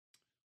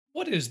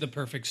What is the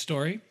perfect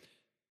story?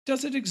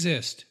 Does it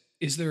exist?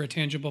 Is there a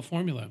tangible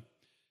formula?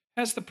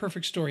 Has the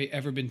perfect story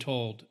ever been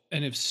told?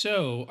 And if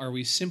so, are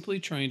we simply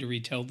trying to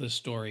retell this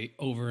story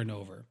over and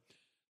over?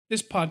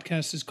 This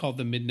podcast is called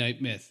The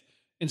Midnight Myth,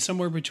 and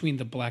somewhere between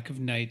the black of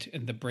night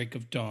and the break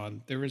of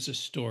dawn, there is a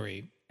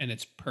story, and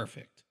it's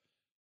perfect.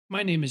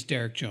 My name is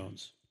Derek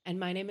Jones.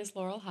 And my name is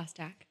Laurel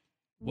Hostak.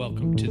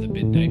 Welcome to The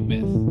Midnight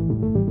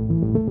Myth.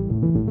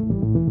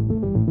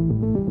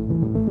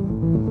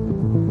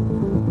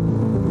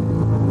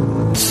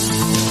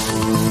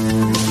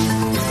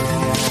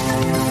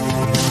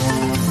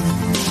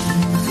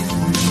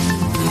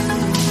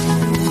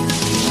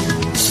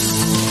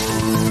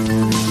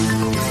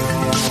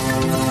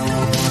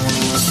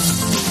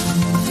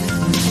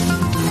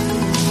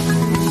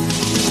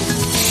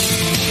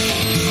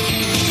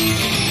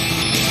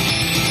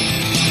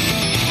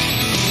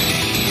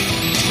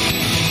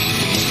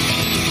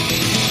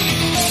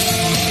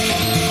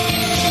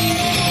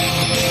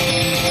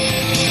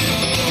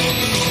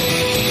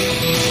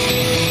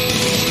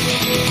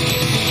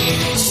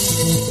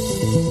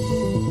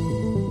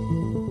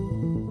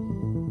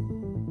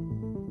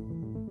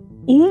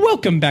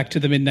 Welcome back to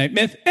The Midnight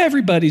Myth,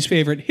 everybody's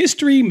favorite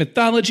history,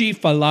 mythology,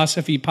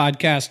 philosophy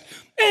podcast,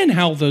 and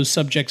how those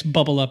subjects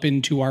bubble up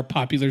into our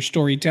popular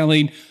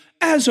storytelling.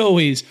 As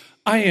always,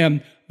 I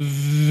am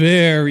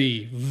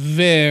very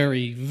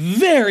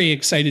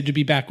excited to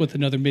be back with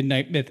another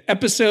Midnight Myth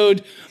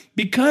episode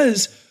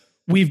because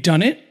we've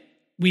done it.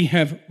 We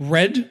have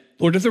read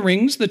Lord of the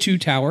Rings, The Two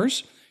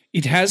Towers.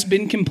 It has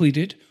been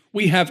completed.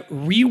 We have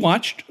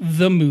rewatched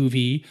the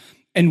movie,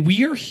 and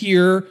we are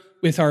here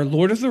with our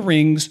Lord of the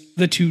Rings,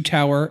 The Two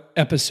Tower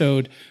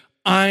episode.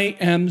 I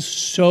am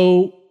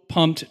so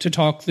pumped to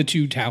talk The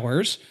Two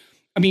Towers.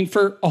 I mean,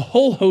 for a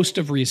whole host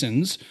of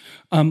reasons,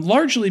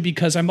 largely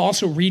because I'm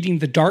also reading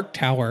The Dark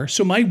Tower.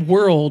 So my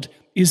world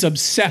is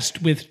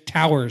obsessed with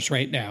towers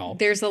right now.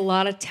 There's a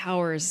lot of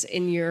towers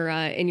in your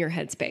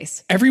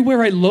headspace.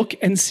 Everywhere I look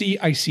and see,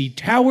 I see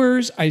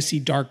towers, I see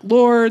dark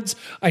lords,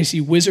 I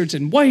see wizards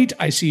in white,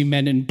 I see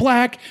men in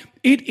black.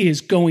 It is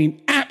going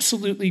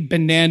absolutely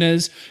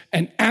bananas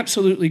and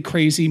absolutely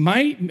crazy.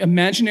 My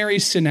imaginary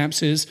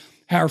synapses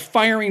are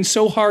firing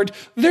so hard,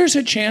 there's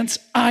a chance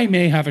I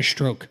may have a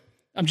stroke.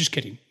 I'm just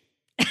kidding.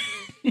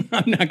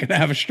 I'm not going to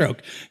have a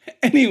stroke.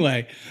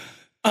 Anyway,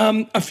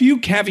 a few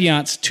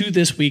caveats to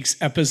this week's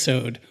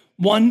episode.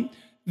 One,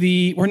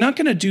 we're not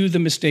going to do the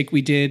mistake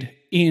we did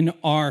in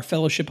our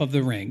Fellowship of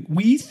the Ring.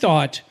 We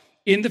thought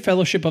in the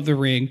Fellowship of the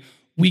Ring,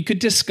 we could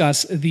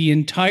discuss the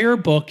entire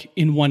book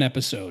in one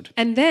episode.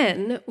 And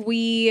then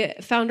we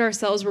found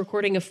ourselves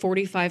recording a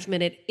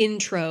 45-minute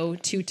intro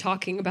to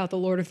talking about the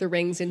Lord of the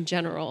Rings in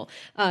general.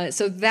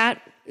 So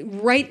that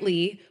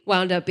rightly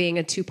wound up being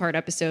a two-part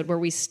episode where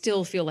we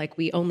still feel like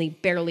we only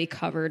barely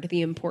covered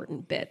the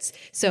important bits.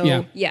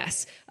 So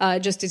yes,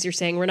 just as you're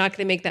saying, we're not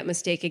going to make that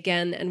mistake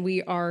again. And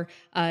we are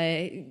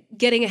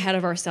getting ahead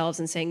of ourselves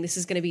and saying this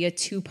is going to be a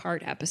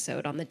two-part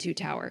episode on the Two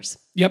Towers.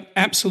 Yep,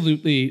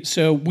 absolutely.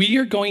 So we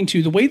are going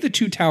to, the way the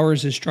Two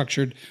Towers is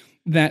structured,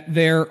 that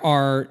there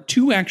are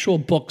two actual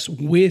books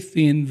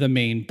within the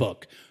main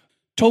book.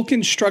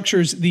 Tolkien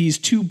structures these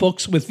two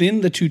books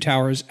within the Two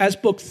Towers as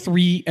book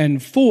 3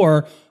 and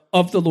 4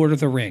 of The Lord of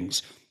the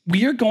Rings.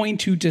 We are going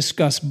to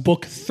discuss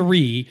book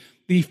 3,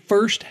 the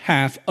first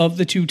half of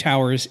the Two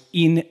Towers,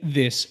 in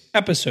this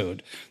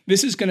episode.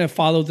 This is going to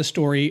follow the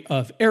story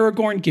of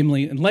Aragorn,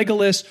 Gimli, and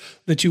Legolas,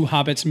 the two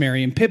hobbits,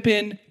 Merry and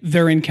Pippin,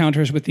 their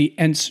encounters with the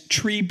Ents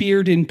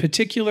Treebeard in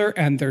particular,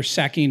 and their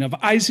sacking of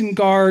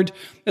Isengard,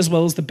 as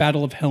well as the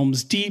Battle of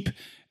Helm's Deep,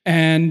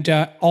 and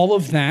all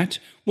of that.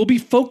 We'll be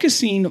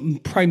focusing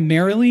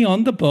primarily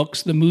on the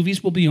books. The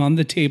movies will be on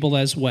the table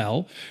as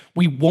well.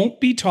 We won't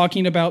be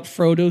talking about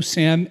Frodo,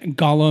 Sam,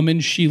 Gollum,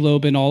 and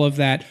Shelob and all of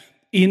that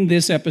in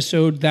this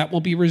episode. That will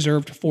be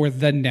reserved for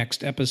the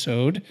next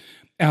episode.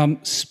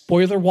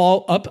 Spoiler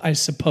wall up, I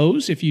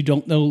suppose, if you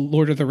don't know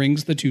Lord of the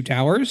Rings, The Two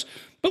Towers.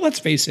 But let's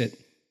face it,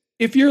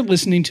 if you're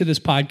listening to this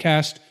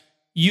podcast,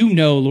 you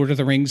know Lord of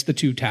the Rings, The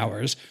Two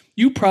Towers.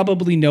 You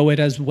probably know it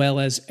as well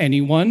as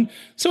anyone,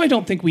 so I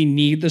don't think we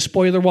need the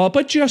spoiler wall,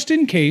 but just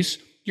in case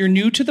you're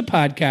new to the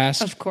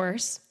podcast, of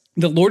course,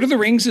 the Lord of the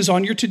Rings is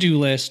on your to-do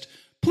list.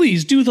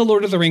 Please do the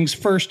Lord of the Rings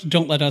first.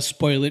 Don't let us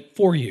spoil it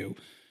for you.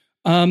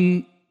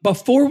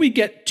 Before we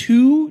get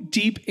too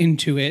deep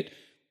into it,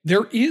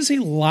 there is a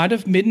lot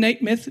of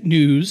Midnight Myth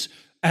news,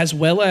 as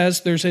well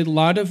as there's a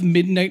lot of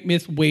Midnight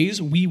Myth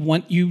ways we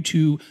want you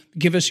to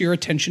give us your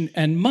attention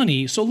and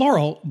money. So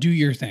Laurel, do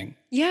your thing.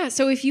 Yeah,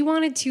 so if you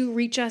wanted to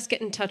reach us,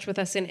 get in touch with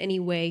us in any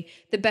way,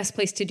 the best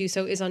place to do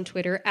so is on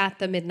Twitter at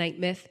The Midnight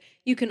Myth.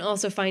 You can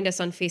also find us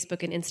on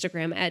Facebook and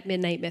Instagram at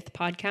Midnight Myth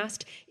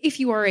Podcast. If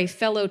you are a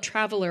fellow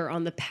traveler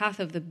on the path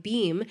of the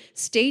beam,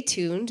 stay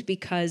tuned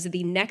because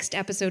the next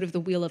episode of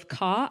The Wheel of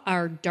Ka,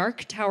 our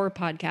Dark Tower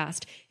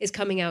podcast, is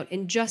coming out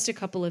in just a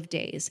couple of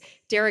days.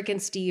 Derek and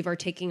Steve are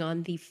taking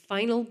on the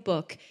final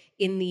book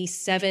in the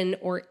 7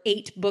 or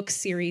 8 book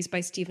series by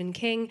Stephen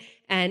King.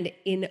 And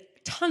in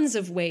tons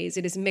of ways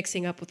it is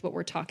mixing up with what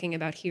we're talking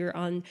about here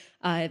on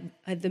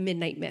the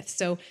Midnight Myth.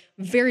 So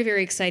very,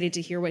 very excited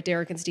to hear what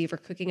Derek and Steve are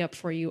cooking up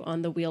for you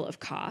on the Wheel of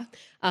Ka.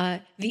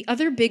 The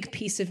other big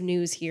piece of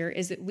news here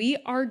is that we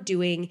are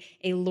doing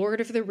a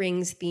Lord of the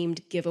Rings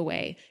themed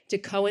giveaway to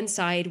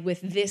coincide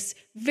with this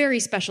very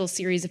special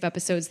series of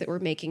episodes that we're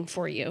making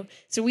for you.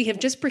 So we have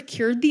just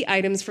procured the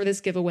items for this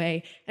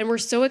giveaway, and we're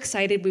so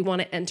excited we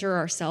want to enter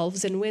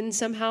ourselves and win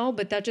somehow,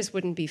 but that just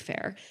wouldn't be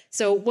fair.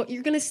 So what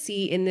you're going to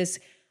see in this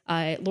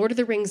Lord of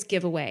the Rings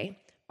giveaway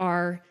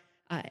are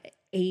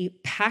a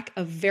pack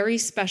of very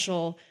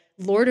special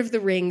Lord of the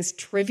Rings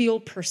Trivial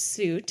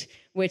Pursuit,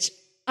 which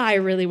I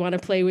really want to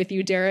play with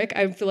you, Derek.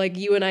 I feel like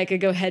you and I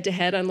could go head to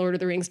head on Lord of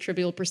the Rings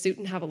Trivial Pursuit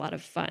and have a lot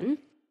of fun.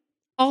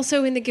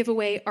 Also in the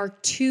giveaway are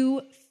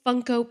 2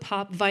 Funko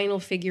Pop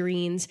vinyl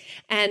figurines,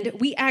 and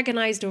we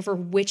agonized over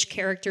which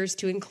characters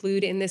to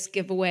include in this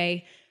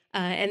giveaway.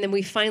 And then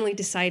we finally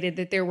decided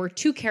that there were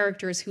 2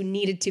 characters who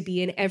needed to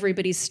be in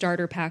everybody's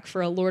starter pack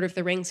for a Lord of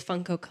the Rings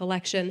Funko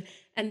collection,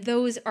 and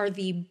those are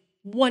the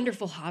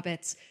wonderful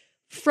hobbits,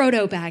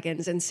 Frodo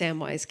Baggins and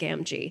Samwise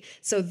Gamgee.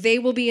 So they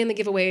will be in the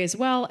giveaway as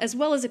well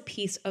as a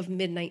piece of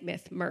Midnight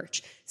Myth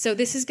merch. So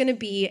this is going to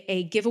be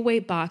a giveaway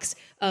box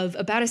of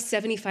about a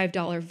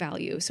 $75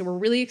 value. So we're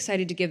really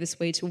excited to give this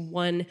away to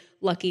one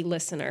lucky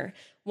listener.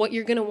 What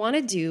you're going to want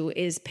to do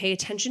is pay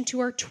attention to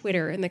our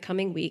Twitter in the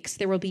coming weeks.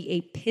 There will be a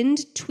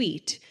pinned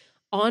tweet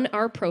on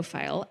our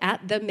profile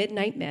at The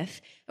Midnight Myth.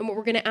 And what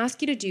we're going to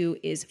ask you to do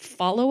is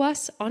follow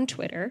us on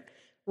Twitter,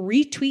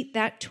 retweet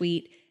that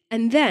tweet,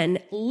 and then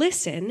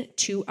listen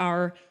to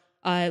our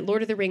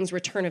Lord of the Rings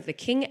Return of the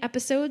King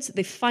episodes,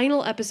 the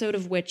final episode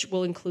of which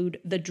will include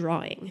the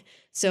drawing.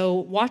 So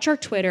watch our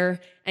Twitter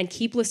and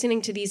keep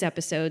listening to these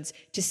episodes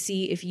to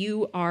see if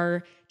you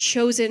are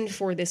chosen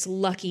for this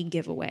lucky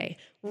giveaway.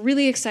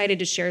 Really excited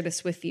to share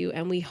this with you,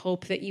 and we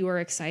hope that you are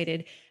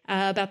excited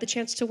about the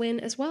chance to win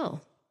as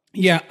well.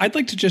 Yeah, I'd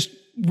like to just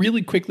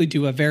really quickly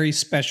do a very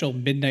special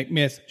Midnight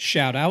Myth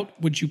shout out.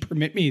 Would you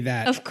permit me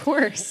that? Of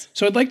course.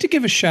 So I'd like to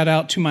give a shout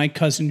out to my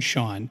cousin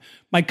Sean.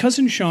 My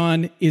cousin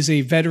Sean is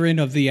a veteran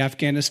of the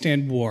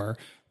Afghanistan war,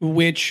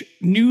 which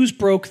news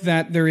broke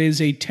that there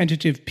is a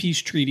tentative peace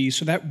treaty,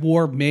 so that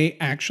war may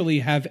actually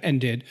have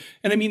ended.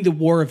 And I mean the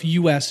war of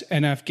U.S.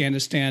 and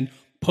Afghanistan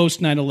post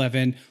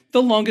 9/11,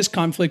 the longest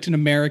conflict in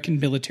American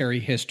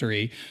military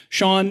history.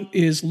 Sean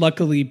is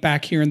luckily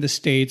back here in the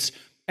States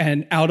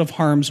and out of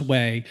harm's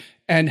way,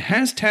 and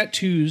has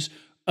tattoos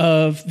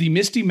of the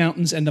Misty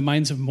Mountains and the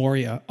Mines of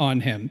Moria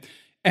on him.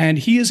 And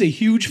he is a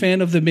huge fan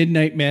of the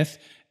Midnight Myth,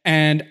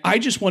 and I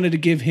just wanted to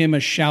give him a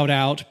shout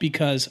out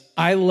because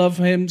I love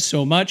him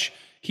so much.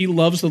 He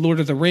loves the Lord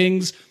of the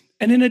Rings,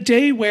 and in a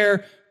day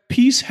where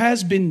peace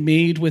has been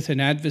made with an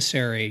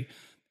adversary,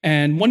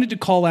 and wanted to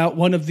call out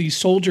one of the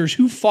soldiers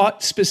who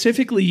fought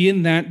specifically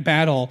in that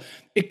battle,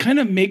 it kind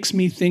of makes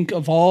me think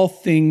of all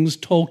things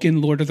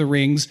Tolkien, Lord of the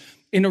Rings,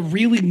 in a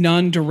really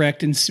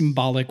non-direct and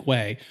symbolic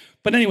way.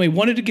 But anyway,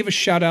 wanted to give a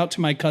shout out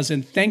to my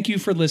cousin. Thank you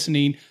for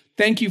listening.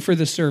 Thank you for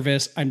the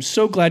service. I'm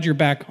so glad you're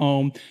back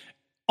home.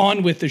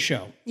 On with the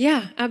show.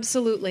 Yeah,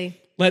 absolutely.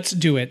 Let's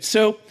do it.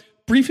 So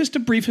briefest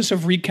of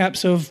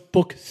recaps of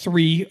book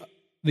 3,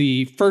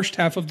 the first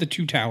half of the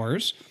Two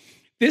Towers.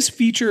 This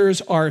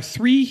features our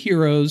 3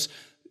 heroes,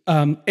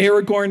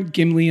 Aragorn,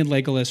 Gimli, and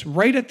Legolas,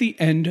 right at the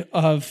end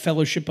of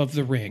Fellowship of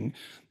the Ring.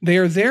 They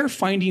are there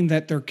finding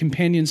that their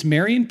companions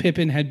Merry and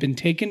Pippin had been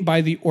taken by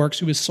the orcs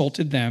who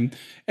assaulted them,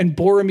 and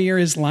Boromir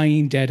is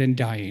lying dead and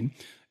dying.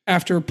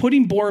 After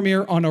putting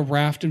Boromir on a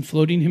raft and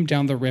floating him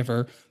down the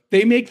river,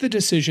 they make the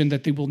decision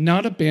that they will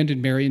not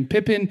abandon Merry and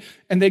Pippin,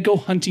 and they go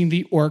hunting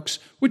the orcs,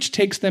 which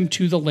takes them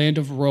to the land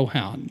of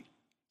Rohan.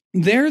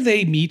 There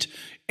they meet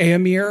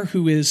Éomer,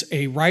 who is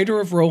a rider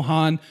of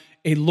Rohan,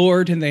 a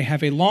lord, and they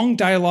have a long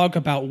dialogue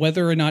about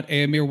whether or not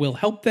Éomer will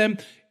help them,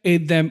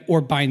 aid them,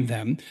 or bind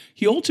them.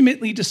 He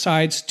ultimately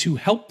decides to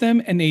help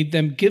them and aid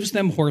them, gives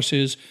them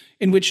horses,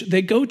 in which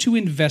they go to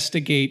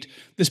investigate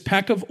this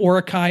pack of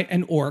Uruk-hai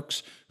and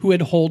orcs who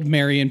had holed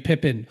Merry and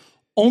Pippin,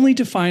 only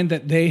to find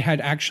that they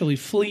had actually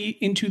flee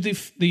into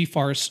the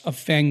forests of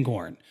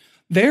Fangorn.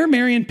 There,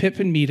 Merry and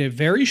Pippin meet a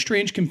very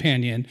strange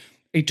companion,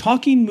 a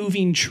talking,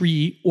 moving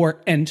tree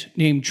or ent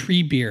named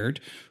Treebeard,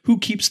 who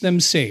keeps them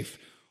safe.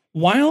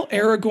 While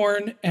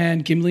Aragorn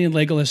and Gimli and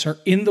Legolas are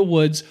in the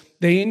woods,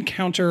 they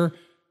encounter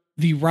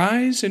the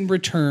rise and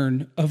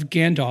return of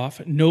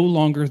Gandalf, no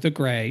longer the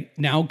Grey,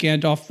 now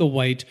Gandalf the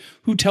White,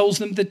 who tells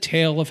them the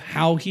tale of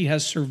how he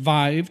has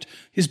survived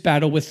his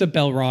battle with the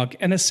Balrog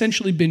and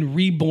essentially been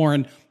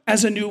reborn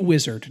as a new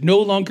wizard, no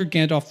longer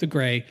Gandalf the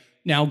Grey,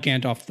 now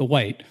Gandalf the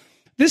White.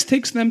 This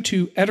takes them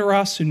to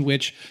Edoras, in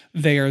which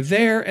they are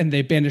there and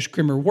they banish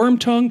Grimmer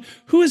Wormtongue,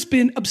 who has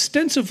been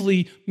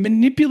ostensibly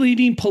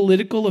manipulating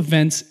political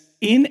events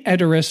in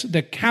Edoras,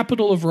 the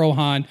capital of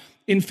Rohan,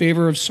 in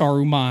favor of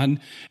Saruman,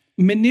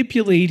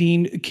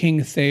 manipulating King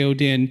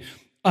Theoden,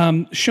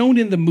 shown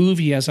in the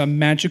movie as a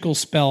magical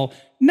spell.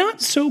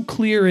 Not so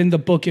clear in the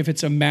book if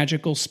it's a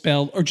magical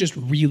spell or just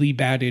really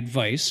bad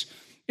advice,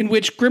 in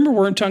which Grimmer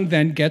Wormtongue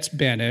then gets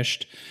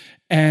banished.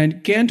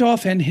 And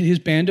Gandalf and his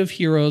band of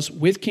heroes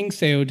with King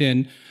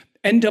Theoden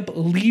end up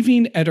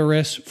leaving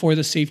Edoras for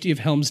the safety of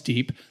Helm's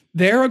Deep.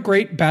 There, a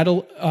great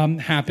battle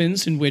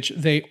happens in which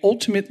they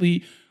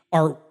ultimately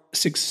are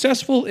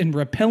successful in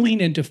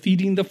repelling and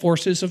defeating the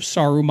forces of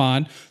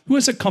Saruman, who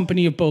is a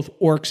company of both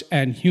orcs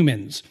and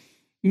humans.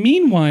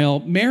 Meanwhile,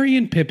 Merry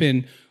and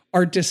Pippin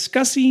are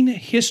discussing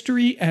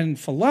history and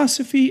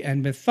philosophy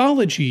and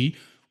mythology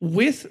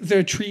with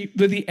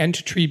the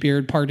Ent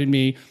Treebeard, pardon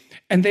me,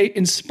 and they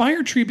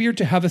inspire Treebeard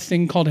to have a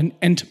thing called an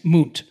Ent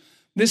Moot.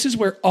 This is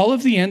where all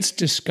of the Ents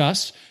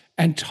discuss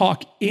and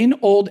talk in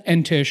Old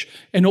Entish,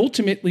 and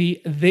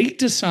ultimately they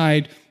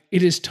decide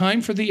it is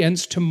time for the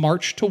Ents to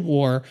march to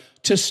war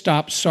to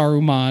stop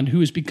Saruman, who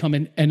has become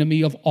an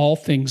enemy of all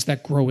things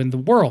that grow in the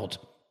world.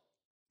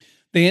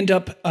 They end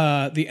up,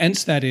 the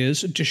Ents that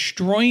is,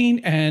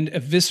 destroying and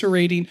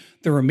eviscerating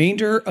the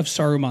remainder of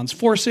Saruman's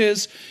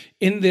forces.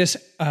 In this,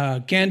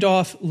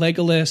 Gandalf,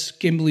 Legolas,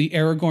 Gimli,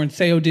 Aragorn,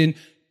 Theoden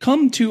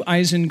come to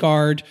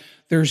Isengard.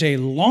 There's a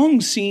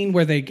long scene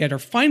where they are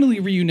finally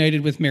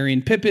reunited with Merry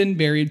and Pippin.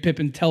 Merry and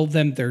Pippin tell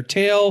them their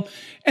tale,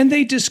 and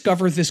they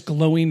discover this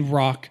glowing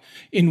rock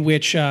in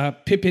which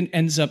Pippin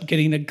ends up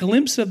getting a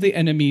glimpse of the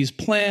enemy's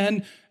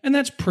plan, and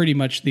that's pretty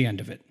much the end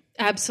of it.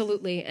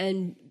 Absolutely.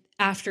 And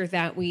after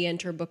that, we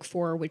enter book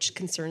 4, which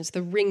concerns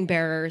the ring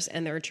bearers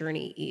and their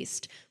journey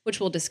east, which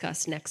we'll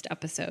discuss next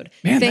episode.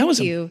 Man, that was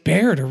a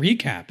bear to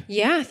recap.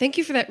 Yeah, thank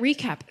you for that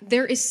recap.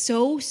 There is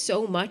so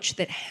much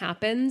that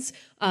happens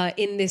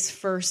in this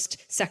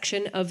first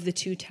section of the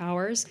Two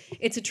Towers.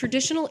 It's a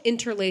traditional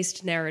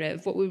interlaced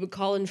narrative, what we would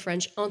call in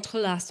French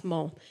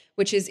entrelacement,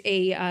 which is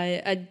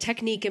a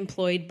technique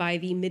employed by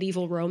the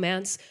medieval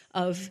romance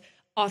of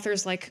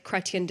authors like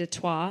Chrétien de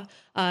Troyes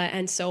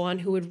and so on,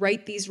 who would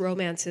write these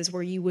romances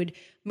where you would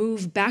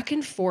move back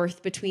and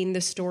forth between the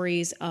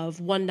stories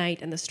of one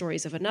knight and the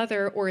stories of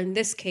another, or in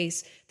this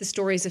case, the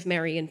stories of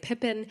Merry and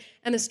Pippin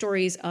and the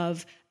stories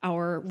of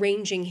our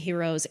ranging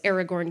heroes,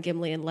 Aragorn,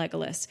 Gimli, and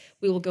Legolas.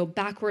 We will go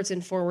backwards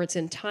and forwards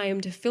in time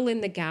to fill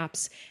in the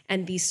gaps,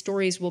 and these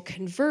stories will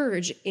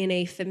converge in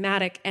a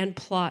thematic and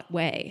plot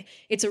way.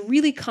 It's a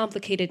really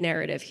complicated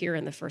narrative here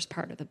in the first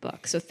part of the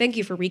book, so thank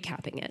you for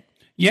recapping it.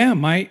 Yeah,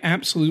 my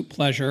absolute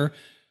pleasure.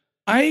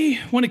 I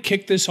want to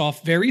kick this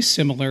off very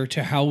similar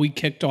to how we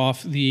kicked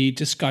off the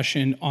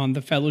discussion on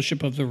the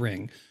Fellowship of the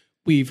Ring.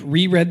 We've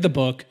reread the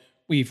book.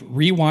 We've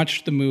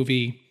rewatched the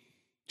movie.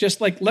 Just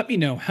let me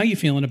know how you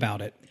feeling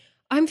about it.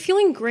 I'm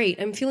feeling great.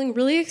 I'm feeling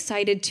really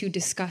excited to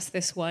discuss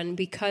this one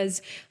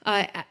because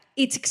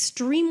it's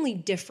extremely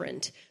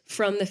different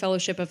from the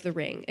Fellowship of the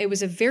Ring. It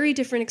was a very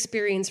different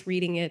experience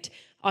reading it.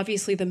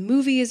 Obviously, the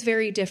movie is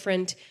very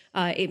different.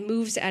 It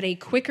moves at a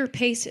quicker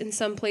pace in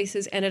some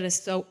places and at a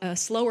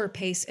slower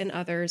pace in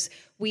others.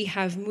 We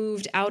have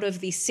moved out of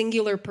the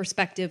singular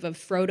perspective of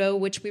Frodo,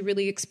 which we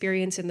really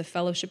experience in the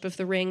Fellowship of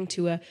the Ring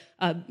to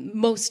a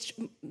most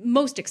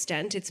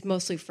extent. It's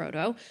mostly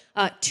Frodo,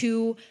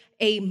 to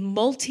a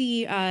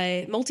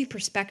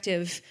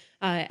multi-perspective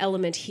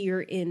element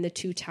here in the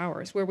Two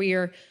Towers, where we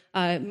are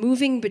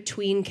moving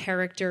between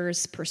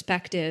characters'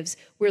 perspectives.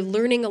 We're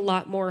learning a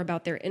lot more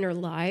about their inner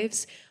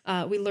lives.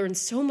 We learn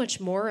so much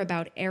more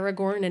about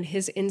Aragorn and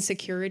his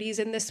insecurities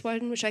in this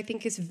one, which I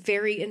think is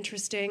very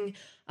interesting.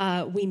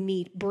 We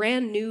meet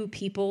brand new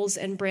peoples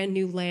and brand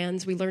new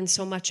lands. We learn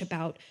so much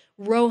about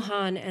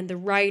Rohan and the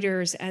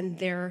riders and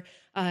their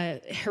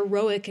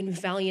heroic and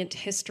valiant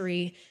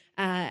history.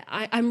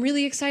 I'm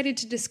really excited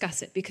to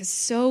discuss it because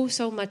so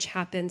much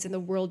happens and the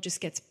world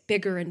just gets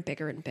bigger and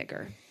bigger and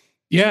bigger.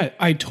 Yeah,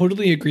 I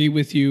totally agree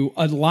with you.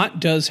 A lot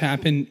does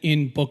happen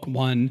in book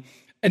 1,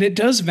 and it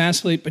does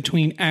vacillate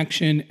between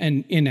action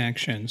and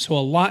inaction. So a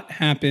lot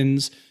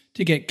happens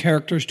to get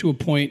characters to a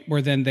point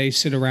where then they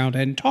sit around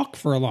and talk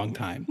for a long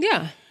time.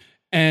 Yeah.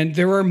 And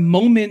there are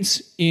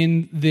moments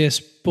in this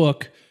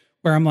book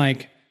where I'm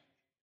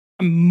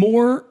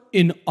more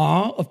in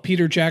awe of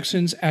Peter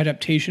Jackson's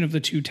adaptation of The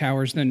Two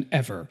Towers than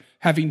ever,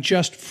 having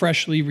just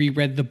freshly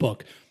reread the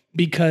book,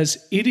 because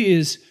it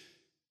is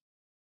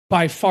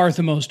by far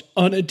the most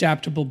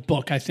unadaptable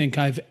book I think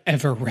I've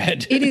ever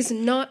read. It is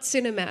not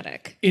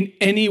cinematic. In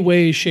any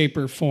way, shape,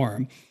 or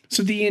form.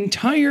 So the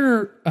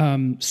entire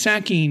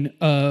sacking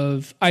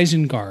of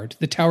Isengard,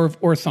 the Tower of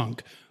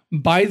Orthanc,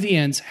 by the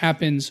Ents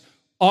happens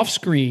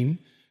off-screen,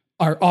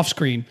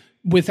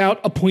 without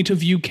a point of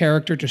view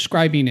character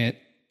describing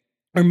it.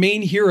 Our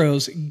main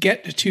heroes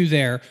get to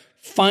there,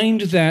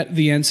 find that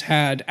the Ents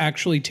had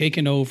actually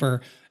taken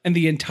over, and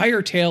the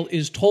entire tale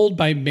is told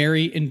by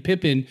Merry and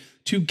Pippin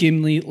to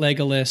Gimli,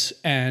 Legolas,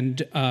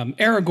 and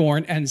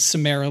Aragorn, and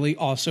summarily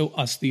also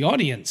us, the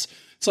audience.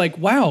 It's like,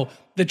 wow,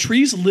 the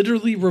trees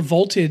literally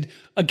revolted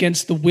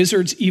against the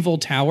wizard's evil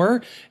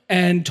tower,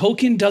 and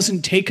Tolkien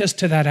doesn't take us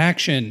to that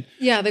action.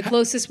 Yeah, the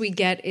closest we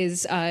get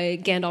is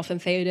Gandalf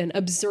and Theoden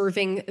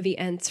observing the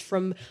Ents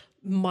from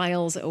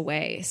miles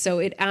away. So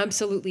it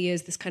absolutely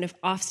is this kind of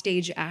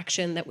offstage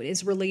action that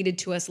is related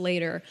to us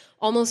later,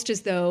 almost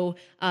as though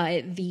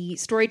the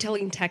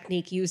storytelling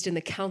technique used in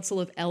the Council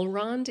of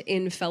Elrond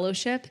in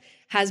Fellowship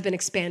has been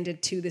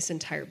expanded to this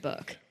entire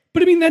book.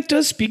 But I mean, that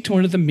does speak to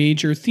one of the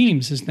major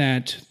themes, is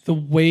that the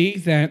way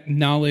that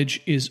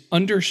knowledge is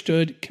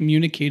understood,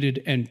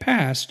 communicated, and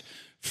passed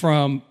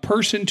from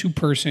person to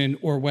person,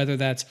 or whether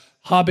that's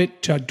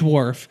hobbit to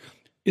dwarf,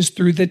 is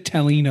through the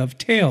telling of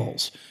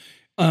tales.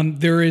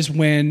 There is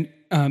when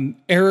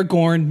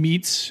Aragorn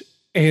meets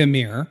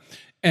Éomer,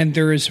 and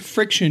there is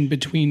friction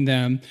between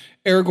them.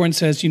 Aragorn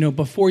says,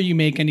 before you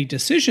make any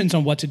decisions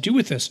on what to do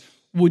with this,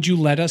 would you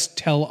let us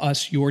tell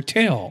us your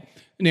tale?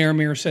 And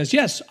Éomer says,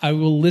 yes, I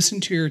will listen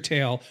to your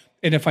tale.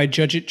 And if I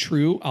judge it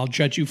true, I'll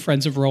judge you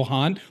friends of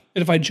Rohan.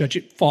 And if I judge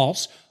it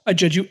false, I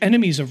judge you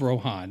enemies of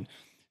Rohan.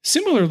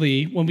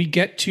 Similarly, when we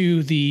get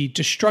to the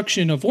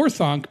destruction of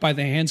Orthanc by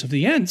the hands of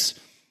the Ents,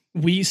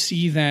 we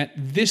see that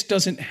this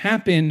doesn't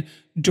happen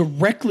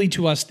directly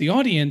to us, the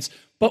audience,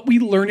 but we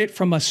learn it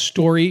from a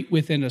story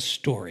within a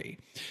story.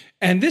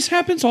 And this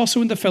happens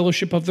also in the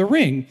Fellowship of the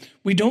Ring.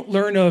 We don't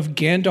learn of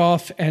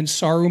Gandalf and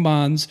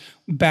Saruman's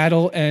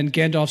battle and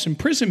Gandalf's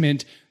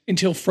imprisonment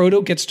until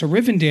Frodo gets to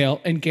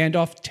Rivendell and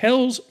Gandalf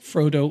tells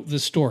Frodo the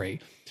story.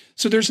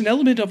 So there's an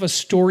element of a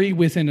story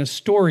within a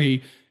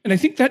story, and I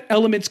think that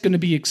element's going to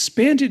be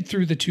expanded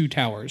through the Two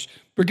Towers.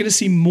 We're going to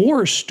see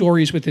more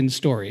stories within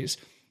stories.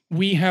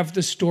 We have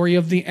the story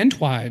of the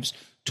Entwives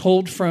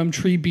told from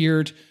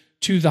Treebeard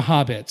to the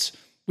Hobbits.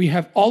 We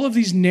have all of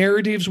these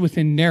narratives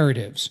within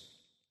narratives.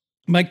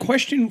 My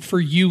question for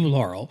you,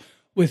 Laurel,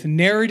 with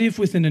narrative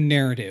within a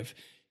narrative,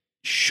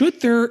 should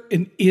there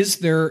and is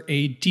there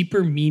a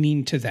deeper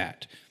meaning to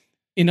that?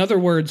 In other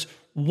words,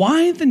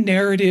 why the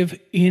narrative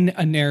in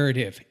a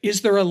narrative?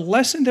 Is there a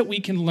lesson that we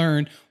can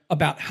learn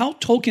about how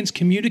Tolkien's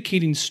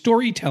communicating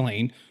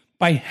storytelling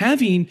by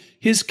having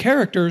his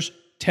characters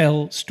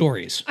tell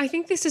stories? I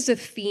think this is a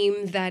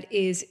theme that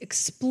is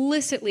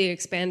explicitly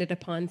expanded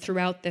upon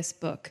throughout this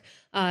book.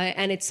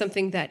 And it's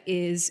something that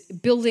is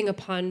building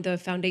upon the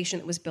foundation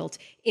that was built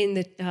in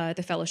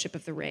the Fellowship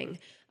of the Ring.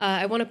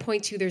 I want to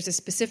point to, there's a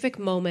specific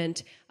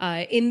moment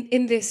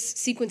in this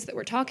sequence that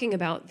we're talking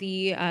about,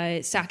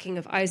 the sacking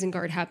of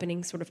Isengard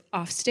happening sort of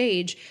off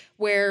stage,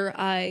 where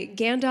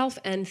Gandalf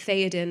and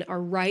Theoden are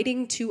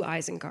riding to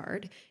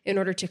Isengard in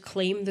order to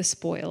claim the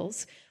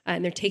spoils,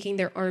 and they're taking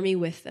their army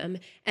with them,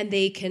 and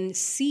they can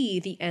see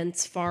the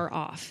Ents far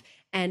off.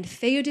 And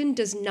Theoden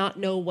does not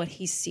know what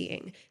he's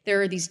seeing.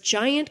 There are these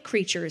giant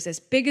creatures as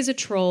big as a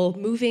troll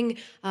moving.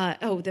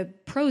 The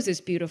prose is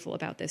beautiful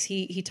about this.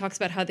 He talks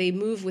about how they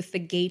move with the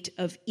gait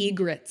of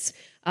egrets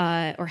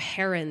or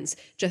herons,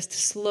 just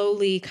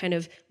slowly kind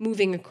of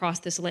moving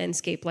across this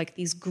landscape like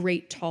these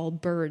great tall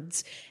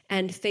birds.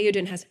 And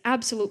Theoden has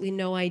absolutely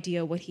no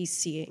idea what he's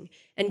seeing.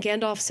 And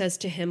Gandalf says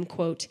to him,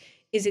 quote,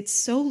 "Is it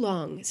so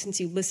long since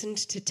you listened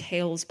to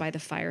tales by the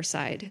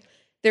fireside?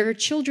 There are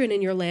children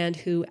in your land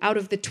who, out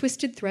of the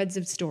twisted threads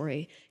of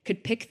story,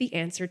 could pick the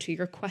answer to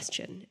your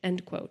question,"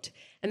 end quote.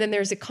 And then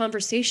there's a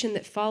conversation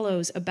that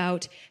follows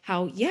about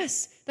how,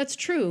 yes, that's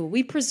true.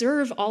 We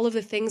preserve all of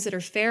the things that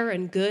are fair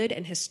and good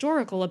and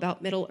historical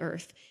about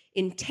Middle-earth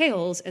in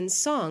tales and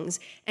songs,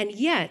 and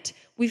yet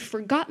we've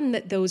forgotten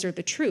that those are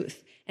the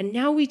truth. And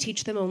now we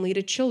teach them only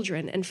to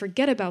children and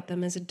forget about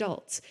them as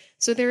adults.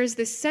 So there is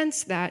this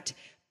sense that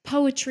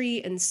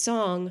poetry and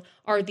song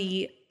are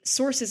the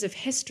sources of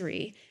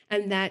history,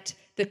 and that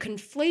the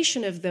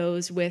conflation of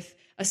those with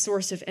a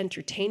source of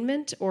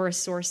entertainment or a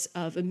source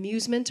of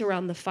amusement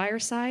around the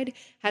fireside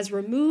has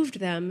removed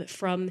them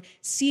from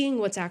seeing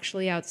what's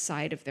actually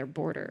outside of their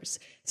borders.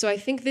 So I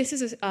think this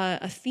is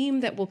a theme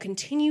that will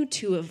continue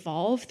to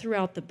evolve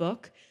throughout the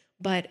book,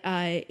 but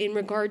in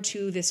regard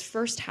to this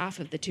first half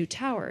of the Two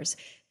Towers,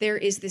 there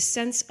is this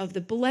sense of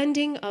the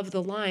blending of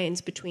the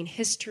lines between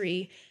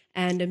history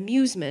and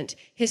amusement,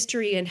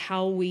 history and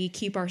how we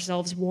keep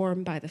ourselves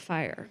warm by the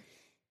fire.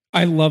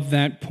 I love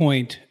that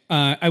point.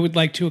 I would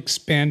like to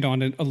expand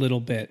on it a little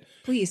bit.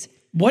 Please.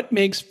 What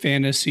makes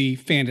fantasy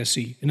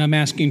fantasy? And I'm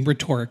asking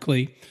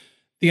rhetorically.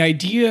 The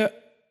idea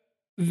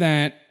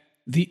that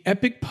the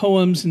epic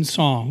poems and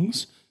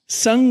songs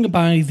sung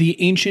by the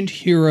ancient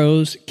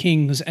heroes,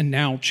 kings, and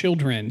now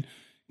children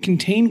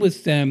contain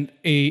with them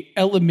an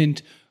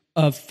element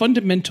of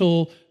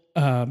fundamental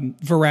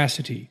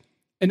veracity,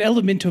 an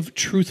element of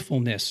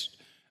truthfulness,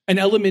 an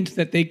element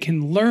that they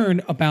can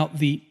learn about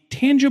the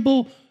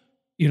tangible,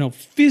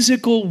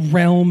 physical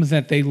realm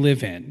that they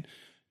live in.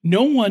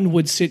 No one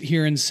would sit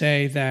here and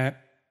say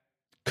that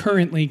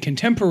currently,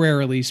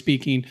 contemporarily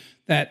speaking,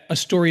 that a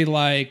story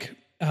like,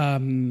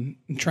 I'm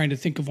trying to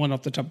think of one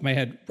off the top of my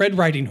head, Red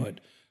Riding Hood,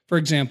 for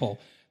example,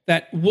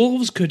 that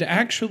wolves could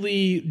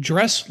actually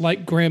dress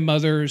like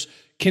grandmothers,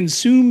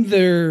 consume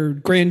their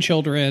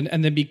grandchildren,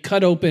 and then be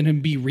cut open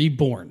and be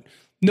reborn.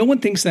 No one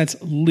thinks that's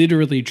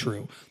literally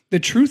true. The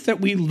truth that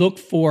we look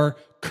for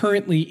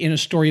currently in a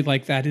story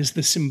like that is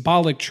the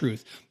symbolic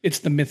truth. It's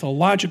the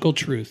mythological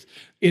truth.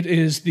 It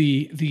is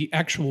the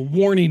actual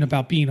warning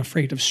about being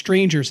afraid of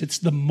strangers. It's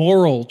the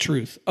moral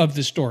truth of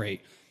the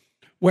story.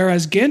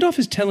 Whereas Gandalf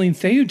is telling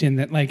Theoden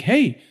that, like,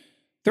 hey,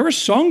 there are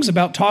songs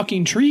about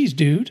talking trees,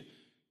 dude.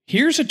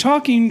 Here's a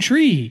talking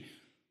tree.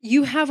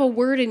 You have a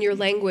word in your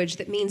language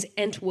that means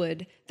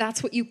Entwood.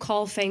 That's what you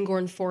call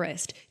Fangorn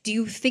Forest. Do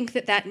you think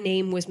that that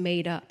name was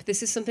made up?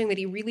 This is something that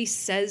he really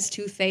says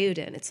to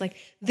Theoden. It's like,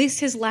 this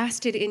has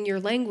lasted in your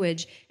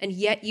language, and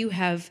yet you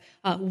have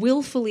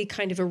willfully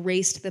kind of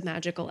erased the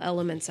magical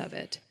elements of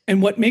it.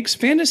 And what makes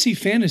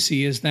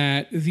fantasy is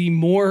that the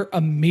more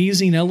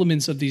amazing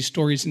elements of these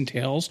stories and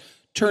tales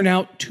turn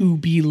out to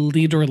be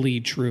literally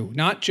true,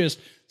 not just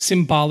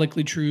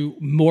symbolically true,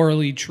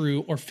 morally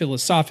true, or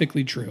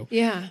philosophically true.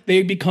 Yeah.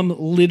 They become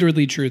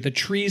literally true. The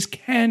trees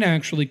can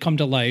actually come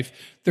to life.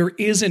 There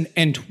is an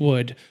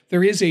Entwood.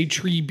 There is a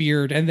tree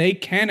beard, and they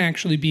can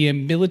actually be a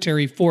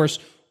military force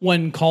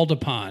when called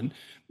upon.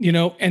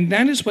 And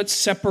that is what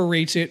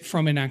separates it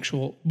from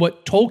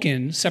what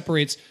Tolkien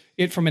separates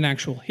it from an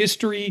actual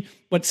history,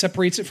 what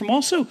separates it from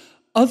also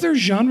other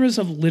genres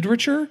of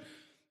literature,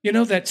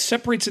 that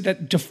separates it,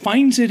 that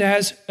defines it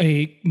as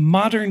a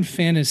modern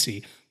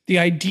fantasy. The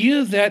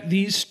idea that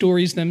these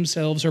stories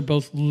themselves are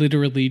both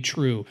literally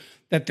true,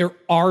 that there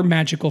are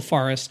magical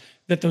forests,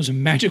 that those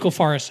magical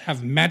forests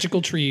have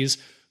magical trees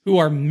who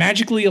are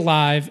magically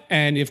alive,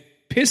 and if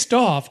pissed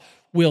off,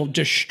 will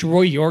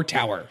destroy your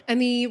tower. And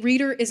the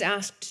reader is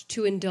asked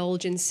to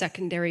indulge in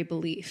secondary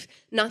belief,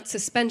 not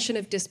suspension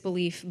of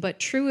disbelief, but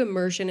true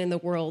immersion in the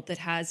world that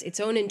has its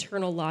own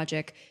internal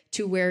logic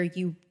to where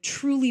you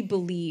truly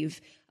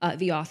believe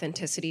the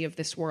authenticity of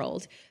this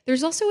world.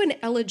 There's also an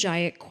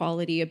elegiac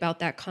quality about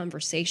that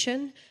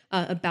conversation,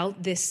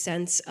 about this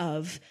sense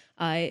of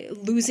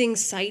losing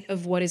sight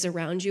of what is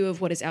around you, of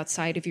what is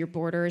outside of your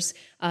borders,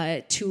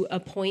 to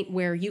a point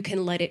where you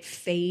can let it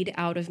fade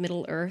out of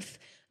Middle-earth.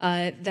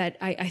 That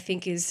I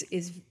think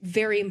is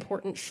very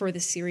important for the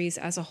series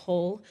as a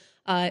whole.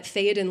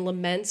 Theoden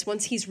laments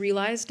once he's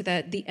realized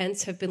that the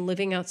Ents have been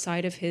living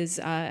outside of his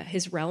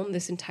realm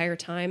this entire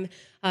time.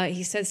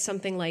 He says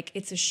something like,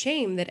 "It's a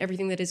shame that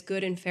everything that is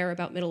good and fair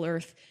about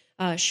Middle-earth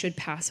should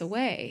pass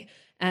away."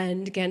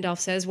 And Gandalf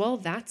says, "Well,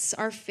 that's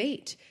our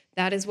fate.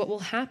 That is what will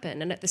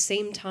happen." And at the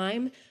same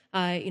time,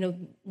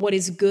 what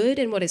is good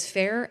and what is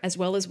fair, as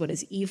well as what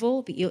is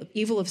evil, the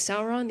evil of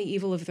Sauron, the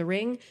evil of the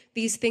Ring,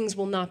 these things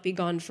will not be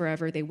gone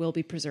forever. They will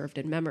be preserved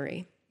in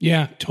memory.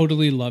 Yeah,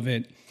 totally love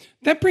it.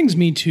 That brings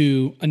me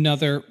to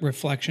another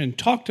reflection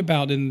talked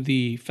about in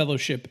the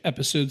Fellowship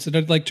episodes that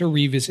I'd like to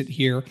revisit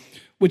here,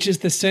 which is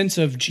the sense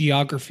of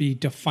geography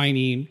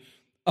defining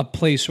a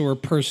place or a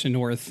person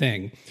or a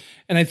thing.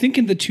 And I think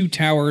in the Two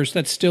Towers,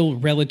 that's still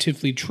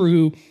relatively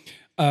true.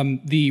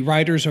 The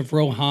riders of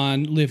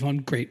Rohan live on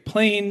great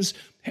plains,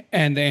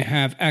 and they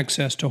have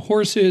access to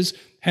horses,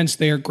 hence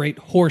they are great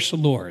horse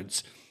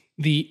lords.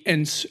 The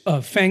Ents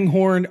of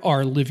Fanghorn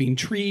are living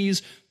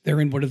trees. They're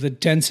in one of the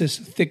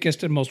densest,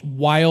 thickest, and most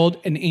wild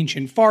and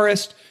ancient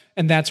forest,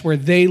 and that's where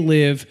they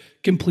live,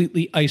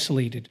 completely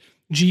isolated.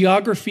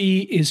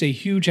 Geography is a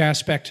huge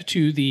aspect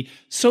to the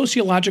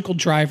sociological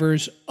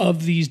drivers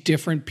of these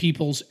different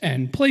peoples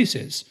and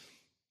places.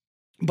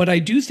 But I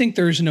do think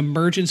there's an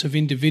emergence of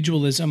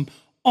individualism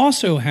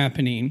also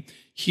happening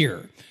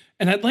here.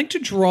 And I'd like to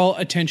draw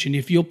attention,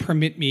 if you'll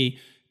permit me,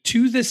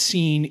 to the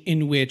scene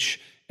in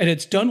which, and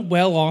it's done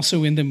well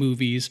also in the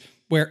movies,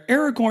 where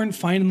Aragorn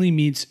finally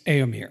meets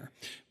Éomer,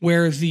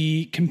 where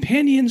the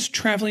companions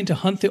traveling to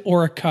hunt the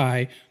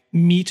Uruk-hai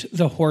meet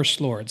the Horse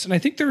Lords. And I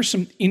think there are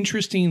some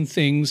interesting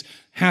things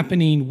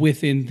happening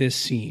within this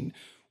scene.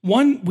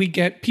 One, we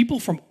get people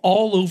from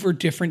all over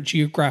different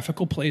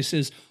geographical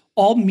places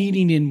all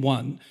meeting in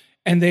one,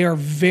 and they are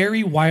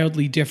very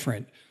wildly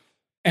different.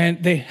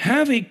 And they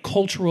have a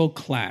cultural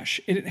clash.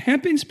 And it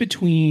happens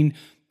between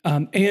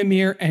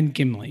Éomer and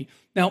Gimli.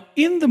 Now,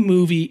 in the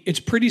movie, it's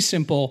pretty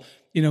simple.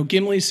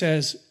 Gimli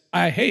says,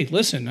 hey,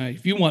 listen,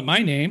 if you want my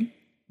name,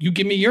 you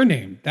give me your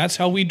name. That's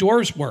how we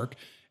dwarves work.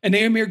 And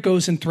Éomer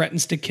goes and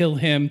threatens to kill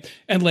him,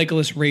 and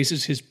Legolas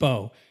raises his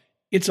bow.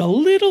 It's a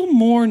little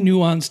more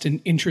nuanced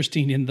and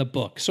interesting in the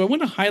book. So I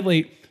want to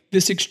highlight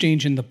this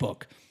exchange in the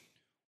book.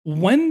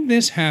 When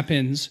this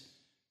happens,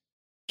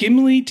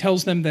 Gimli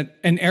tells them that,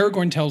 and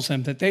Aragorn tells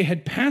them that they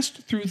had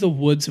passed through the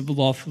woods of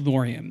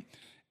Lothlorien.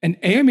 And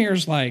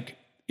Éomer's like,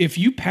 if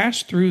you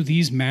pass through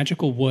these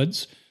magical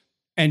woods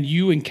and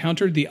you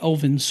encountered the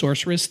elven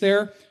sorceress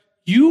there,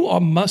 you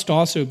must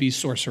also be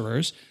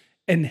sorcerers,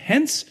 and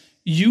hence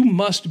you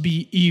must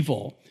be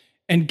evil.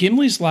 And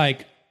Gimli's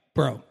like,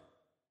 bro,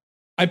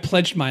 I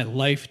pledged my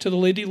life to the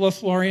Lady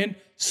Lothlorien.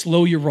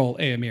 Slow your roll,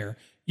 Éomer.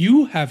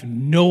 You have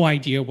no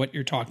idea what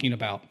you're talking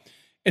about.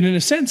 And in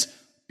a sense,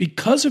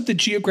 because of the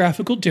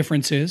geographical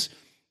differences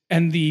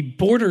and the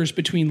borders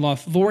between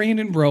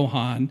Lothlorien and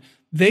Rohan,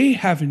 they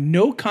have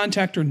no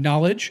contact or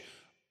knowledge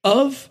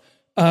of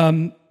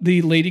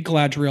the Lady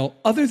Galadriel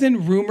other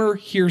than rumor,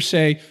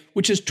 hearsay,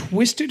 which has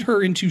twisted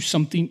her into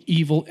something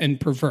evil and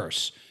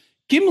perverse.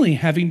 Gimli,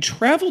 having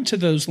traveled to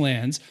those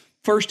lands,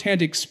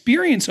 firsthand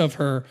experience of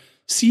her,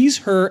 sees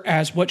her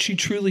as what she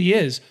truly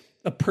is,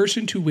 a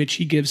person to which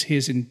he gives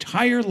his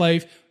entire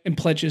life and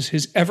pledges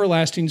his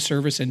everlasting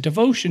service and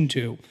devotion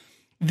to.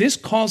 This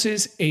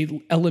causes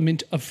an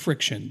element of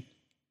friction.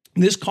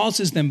 This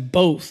causes them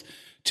both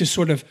to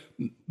sort of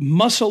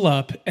muscle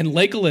up, and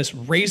Legolas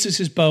raises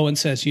his bow and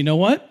says, you know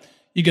what?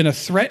 You're going to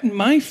threaten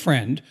my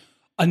friend,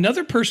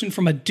 another person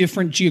from a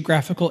different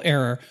geographical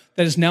era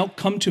that has now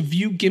come to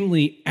view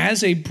Gimli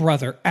as a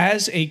brother,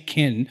 as a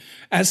kin,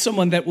 as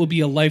someone that will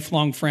be a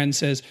lifelong friend,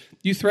 says,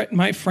 you threaten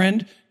my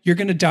friend, you're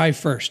going to die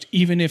first,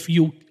 even if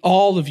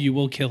all of you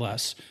will kill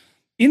us.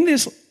 In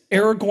this,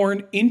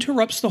 Aragorn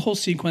interrupts the whole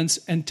sequence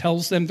and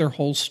tells them their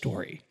whole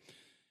story.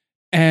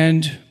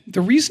 And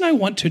the reason I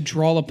want to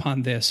draw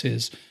upon this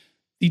is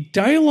the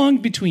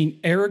dialogue between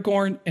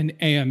Aragorn and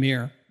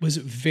Éomer was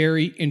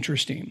very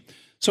interesting.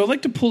 So I'd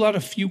like to pull out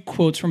a few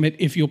quotes from it,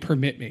 if you'll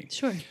permit me.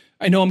 Sure.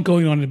 I know I'm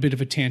going on a bit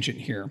of a tangent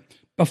here.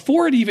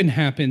 Before it even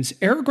happens,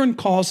 Aragorn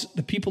calls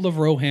the people of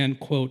Rohan,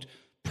 quote,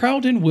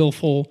 proud and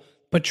willful,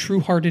 but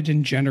true-hearted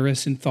and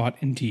generous in thought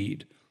and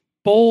deed,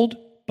 bold,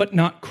 but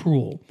not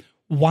cruel,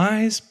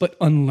 wise, but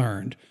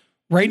unlearned,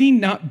 writing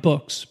not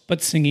books,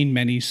 but singing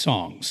many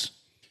songs.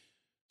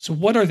 So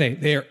what are they?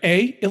 They are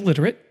A,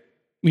 illiterate.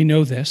 We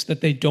know this,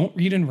 that they don't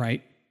read and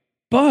write,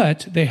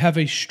 but they have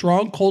a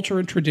strong culture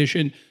and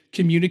tradition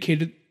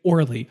communicated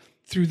orally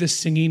through the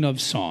singing of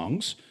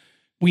songs.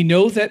 We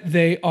know that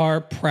they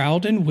are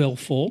proud and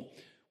willful,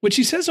 which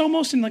he says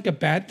almost in like a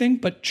bad thing,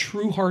 but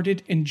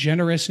true-hearted and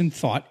generous in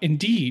thought and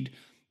deed,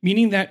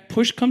 meaning that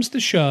push comes to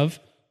shove,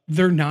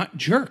 they're not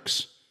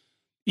jerks.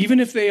 Even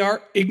if they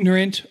are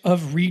ignorant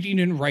of reading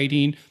and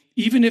writing,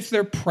 even if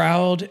they're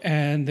proud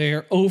and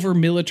they're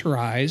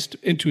over-militarized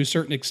and to a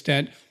certain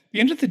extent, at the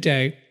end of the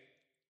day,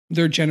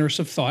 they're generous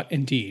of thought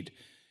and deed.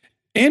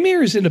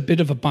 Éomer is in a bit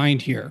of a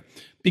bind here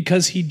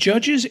because he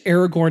judges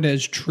Aragorn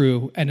as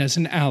true and as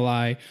an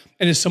ally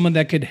and as someone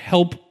that could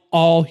help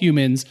all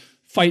humans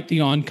fight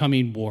the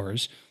oncoming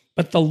wars.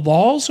 But the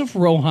laws of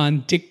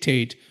Rohan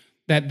dictate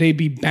that they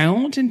be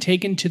bound and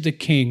taken to the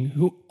king,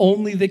 who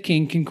only the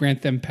king can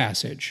grant them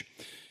passage.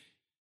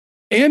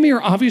 Éomer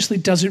obviously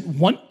doesn't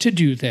want to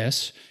do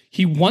this.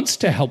 He wants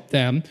to help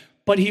them,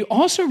 but he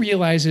also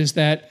realizes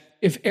that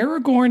if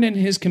Aragorn and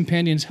his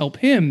companions help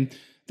him,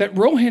 that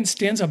Rohan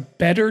stands a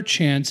better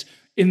chance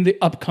in the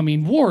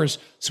upcoming wars.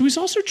 So he's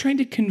also trying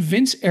to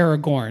convince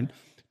Aragorn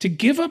to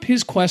give up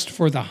his quest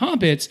for the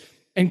hobbits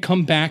and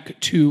come back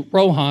to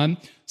Rohan,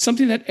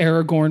 something that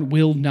Aragorn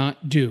will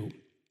not do.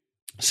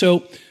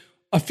 So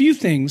a few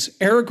things.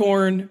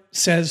 Aragorn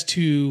says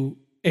to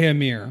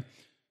Éomer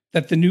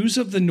that the news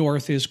of the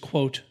North is,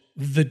 quote,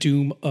 the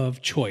doom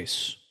of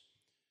choice.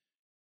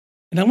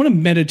 And I want to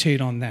meditate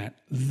on that,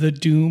 the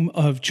doom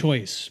of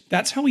choice.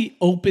 That's how he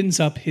opens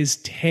up his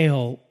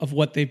tale of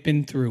what they've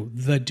been through,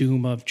 the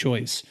doom of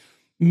choice,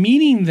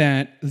 meaning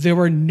that there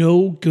are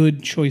no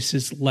good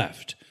choices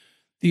left.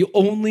 The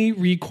only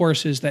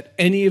recourses that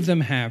any of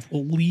them have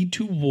will lead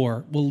to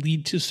war, will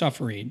lead to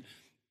suffering.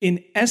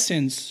 In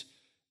essence,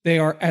 they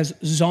are, as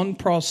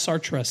Jean-Paul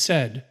Sartre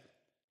said,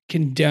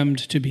 condemned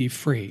to be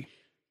free.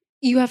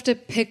 You have to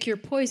pick your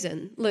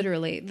poison,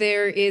 literally.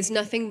 There is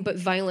nothing but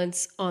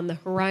violence on the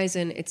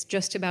horizon. It's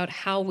just about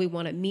how we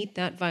want to meet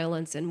that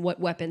violence and what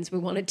weapons we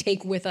want to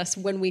take with us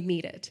when we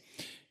meet it.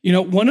 You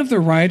know, one of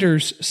the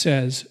writers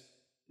says,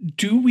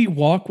 do we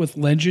walk with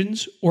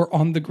legends or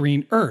on the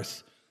green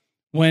earth?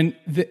 When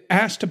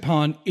asked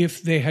upon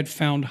if they had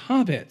found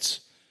hobbits,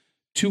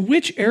 to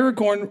which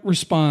Aragorn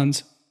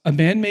responds, a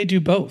man may do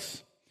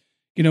both.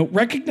 You know,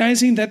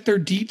 recognizing that their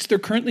deeds they're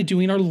currently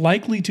doing are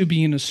likely to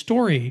be in a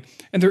story,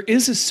 and there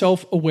is a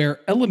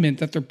self-aware element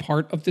that they're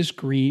part of this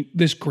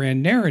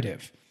grand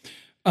narrative.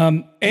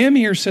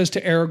 Éomer says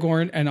to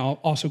Aragorn, and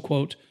I'll also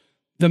quote,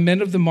 the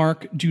men of the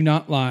mark do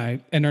not lie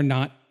and are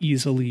not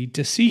easily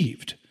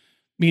deceived.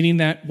 Meaning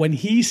that when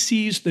he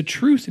sees the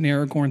truth in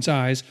Aragorn's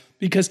eyes,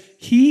 because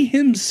he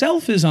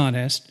himself is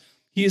honest,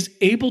 he is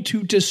able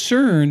to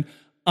discern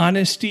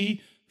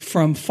honesty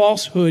from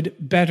falsehood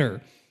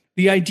better.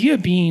 The idea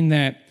being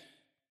that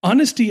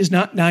honesty is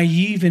not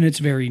naive in its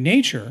very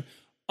nature.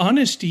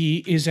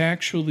 Honesty is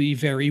actually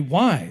very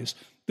wise.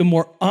 The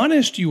more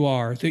honest you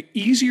are, the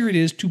easier it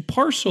is to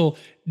parcel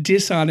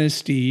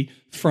dishonesty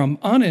from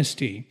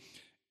honesty.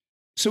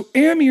 So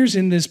Éomer's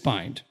in this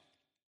bind.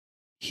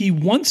 He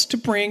wants to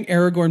bring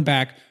Aragorn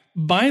back.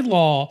 By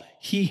law,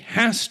 he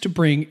has to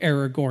bring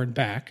Aragorn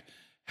back.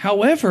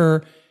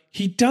 However,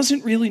 he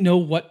doesn't really know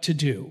what to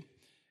do.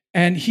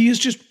 And he is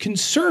just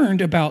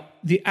concerned about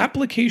the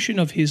application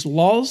of his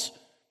laws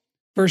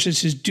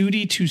versus his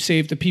duty to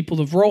save the people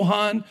of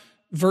Rohan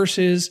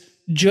versus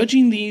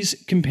judging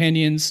these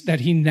companions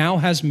that he now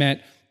has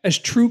met as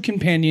true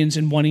companions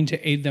and wanting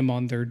to aid them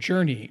on their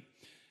journey.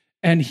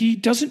 And he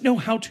doesn't know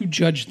how to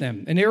judge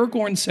them. And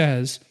Aragorn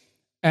says,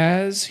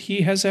 as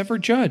he has ever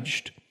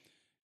judged,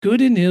 good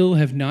and ill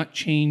have not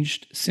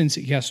changed since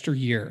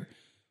yesteryear,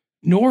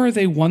 nor are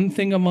they one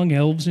thing among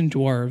elves and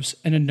dwarves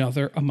and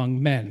another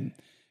among men.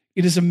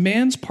 It is a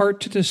man's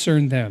part to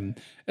discern them,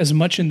 as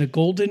much in the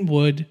golden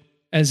wood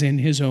as in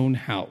his own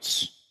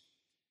house.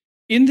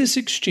 In this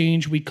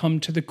exchange, we come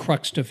to the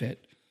crux of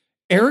it.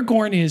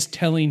 Aragorn is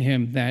telling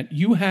him that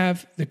you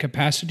have the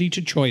capacity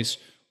to choice,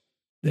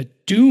 the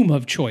doom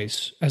of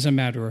choice, as a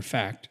matter of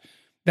fact.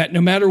 that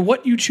no matter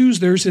what you choose,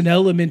 there's an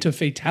element of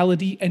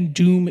fatality and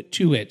doom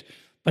to it.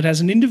 But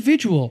as an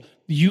individual,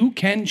 you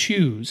can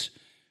choose.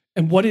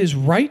 And what is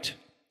right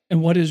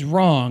and what is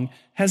wrong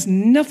has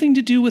nothing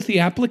to do with the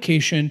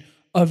application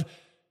of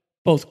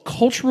both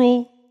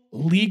cultural,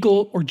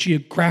 legal, or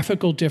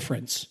geographical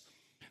difference.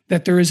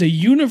 That there is a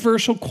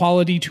universal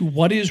quality to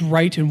what is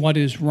right and what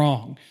is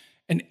wrong.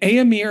 And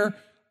Éomer,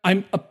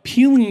 I'm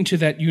appealing to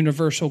that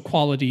universal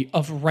quality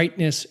of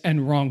rightness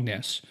and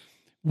wrongness.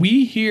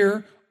 We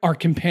here are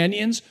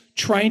companions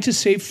trying to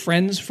save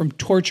friends from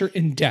torture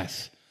and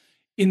death.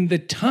 In the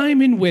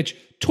time in which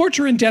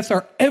torture and death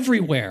are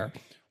everywhere,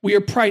 we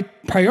are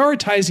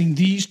prioritizing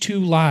these two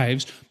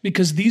lives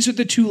because these are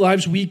the two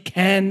lives we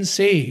can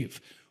save.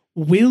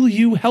 Will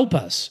you help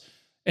us?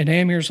 And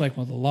Éomer's like,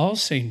 well, the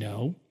laws say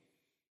no.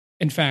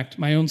 In fact,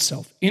 my own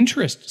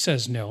self-interest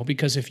says no,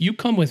 because if you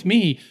come with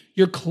me,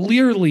 you're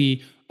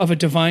clearly of a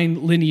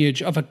divine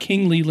lineage, of a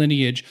kingly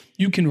lineage.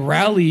 You can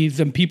rally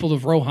the people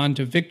of Rohan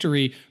to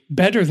victory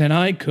better than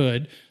I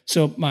could.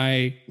 So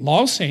my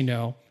laws say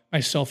no. My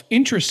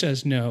self-interest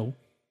says no.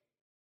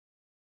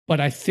 But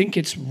I think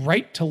it's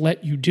right to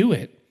let you do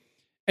it.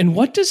 And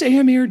what does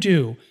Éomer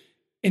do?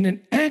 In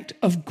an act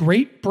of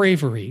great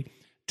bravery,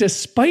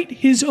 despite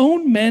his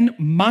own men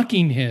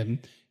mocking him,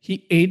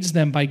 he aids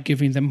them by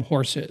giving them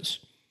horses.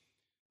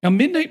 Now,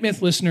 Midnight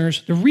Myth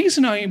listeners, the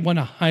reason I want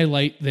to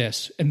highlight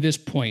this and this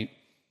point,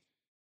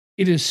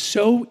 it is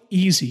so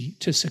easy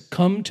to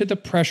succumb to the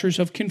pressures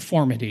of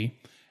conformity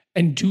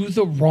and do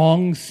the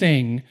wrong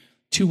thing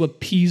to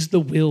appease the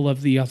will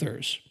of the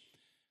others.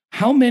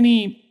 How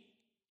many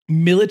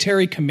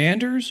military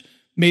commanders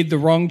made the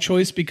wrong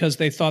choice because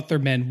they thought their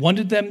men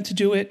wanted them to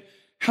do it?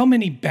 How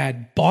many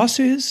bad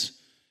bosses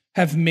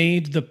have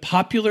made the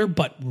popular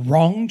but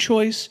wrong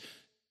choice,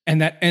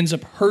 and that ends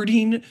up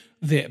hurting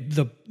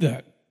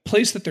the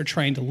place that they're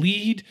trying to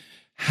lead?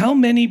 How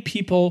many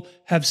people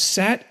have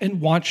sat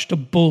and watched a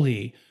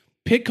bully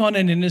pick on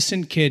an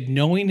innocent kid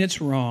knowing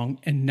it's wrong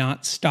and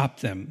not stop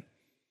them?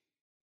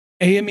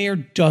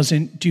 Éomer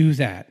doesn't do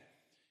that.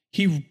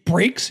 He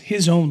breaks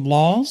his own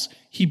laws,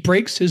 he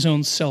breaks his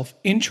own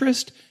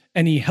self-interest,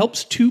 and he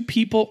helps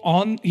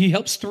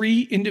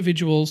three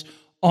individuals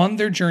on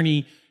their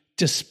journey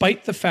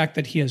despite the fact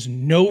that he has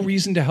no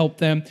reason to help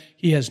them,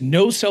 he has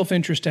no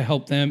self-interest to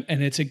help them,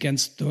 and it's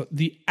against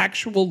the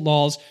actual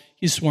laws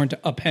he's sworn to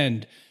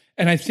upend.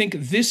 And I think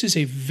this is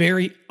a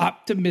very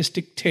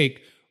optimistic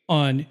take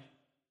on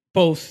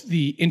both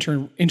the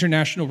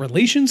international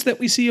relations that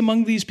we see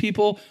among these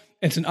people.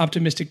 It's an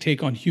optimistic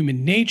take on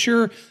human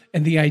nature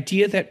and the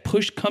idea that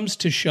push comes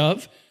to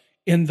shove,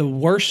 in the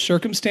worst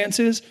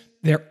circumstances,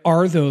 there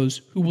are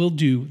those who will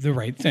do the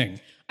right thing.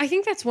 I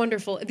think that's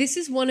wonderful. This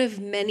is one of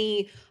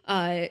many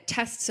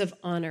tests of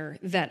honor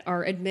that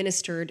are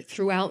administered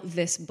throughout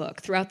this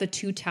book, throughout the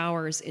Two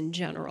Towers in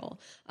general.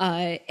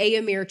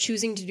 Éomer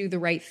choosing to do the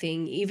right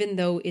thing, even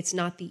though it's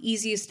not the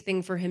easiest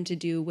thing for him to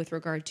do with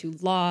regard to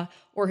law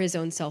or his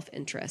own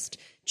self-interest.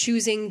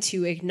 Choosing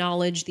to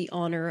acknowledge the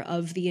honor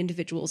of the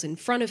individuals in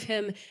front of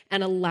him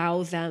and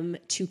allow them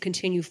to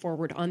continue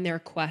forward on their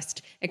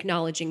quest,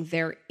 acknowledging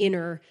their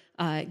inner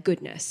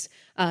goodness.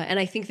 And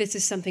I think this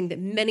is something that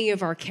many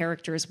of our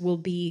characters will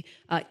be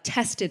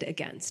tested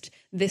against,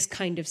 this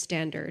kind of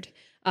standard.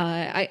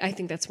 I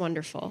think that's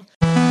wonderful.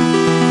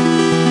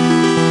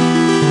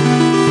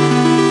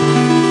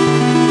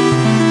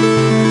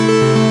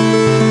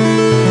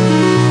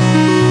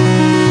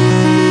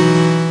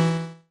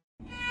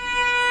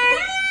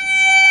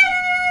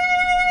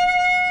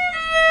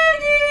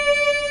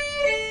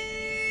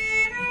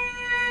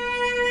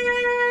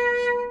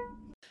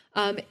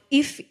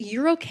 If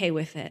you're okay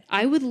with it,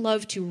 I would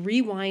love to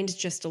rewind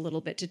just a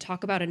little bit to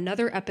talk about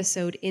another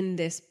episode in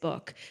this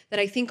book that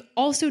I think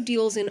also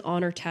deals in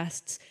honor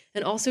tests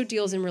and also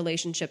deals in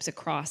relationships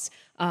across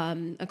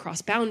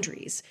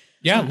boundaries.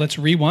 Yeah, let's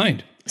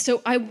rewind.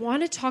 So I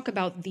want to talk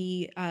about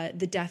the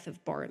death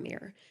of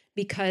Boromir,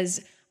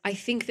 because I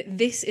think that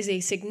this is a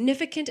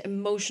significant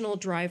emotional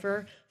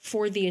driver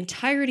for the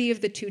entirety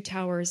of the Two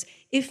Towers,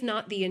 if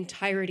not the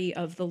entirety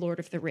of The Lord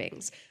of the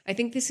Rings. I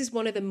think this is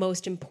one of the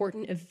most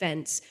important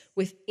events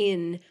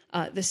within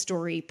the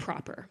story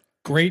proper.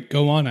 Great,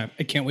 go on. I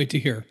can't wait to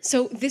hear.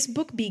 So this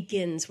book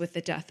begins with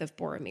the death of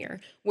Boromir,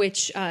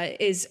 which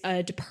is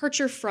a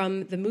departure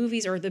from the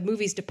movies, or the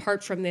movies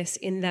depart from this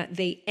in that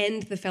they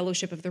end the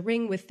Fellowship of the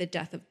Ring with the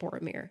death of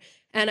Boromir.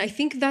 And I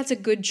think that's a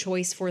good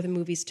choice for the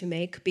movies to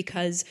make,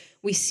 because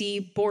we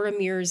see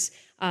Boromir's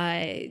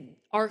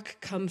arc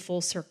come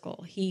full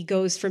circle. He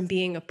goes from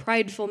being a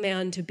prideful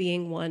man to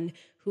being one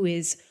who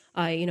is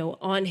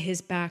on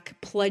his back,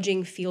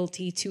 pledging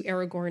fealty to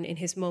Aragorn in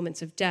his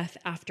moments of death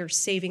after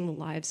saving the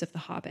lives of the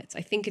hobbits.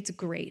 I think it's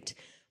great.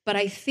 But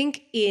I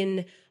think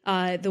in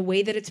the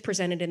way that it's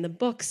presented in the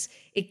books,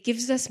 it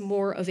gives us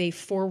more of a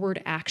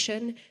forward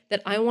action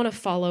that I want to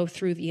follow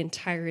through the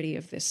entirety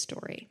of this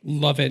story.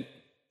 Love it.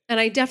 And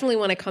I definitely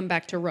want to come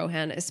back to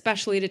Rohan,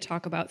 especially to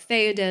talk about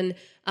Theoden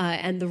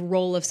and the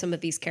role of some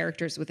of these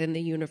characters within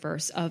the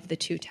universe of the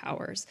Two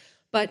Towers.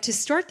 But to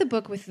start the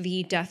book with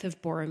the death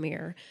of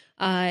Boromir,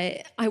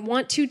 I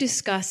want to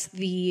discuss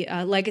the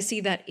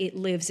legacy that it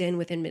lives in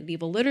within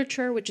medieval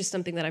literature, which is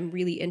something that I'm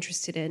really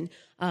interested in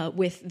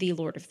with The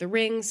Lord of the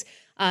Rings.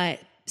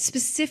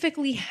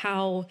 Specifically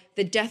how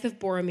the death of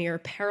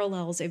Boromir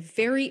parallels a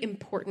very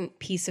important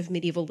piece of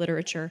medieval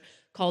literature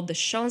called the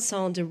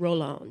Chanson de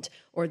Roland,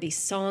 or the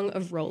Song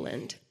of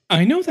Roland.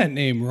 I know that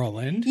name,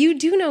 Roland. You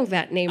do know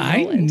that name,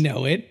 Roland. I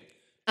know it.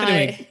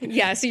 Anyway.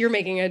 Yeah, so you're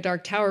making a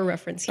Dark Tower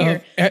reference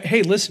here.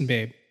 Hey, listen,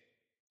 babe.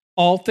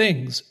 All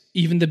things,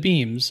 even the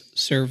beams,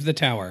 serve the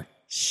tower.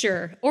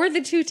 Sure, or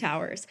the two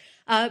towers.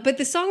 But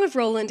the Song of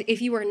Roland,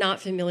 if you are not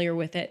familiar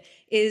with it,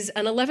 is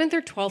an 11th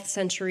or 12th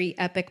century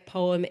epic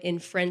poem in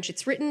French.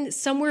 It's written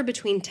somewhere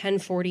between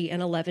 1040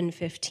 and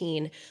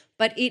 1115,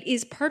 but it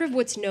is part of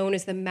what's known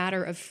as the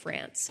Matter of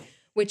France,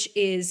 which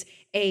is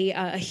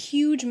a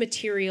huge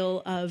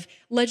material of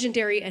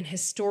legendary and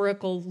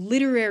historical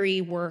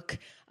literary work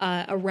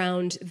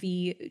around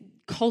the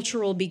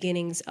cultural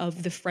beginnings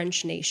of the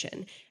French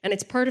nation. And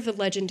it's part of the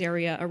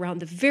legendaria around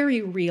the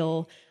very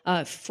real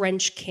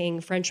French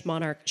king, French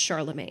monarch,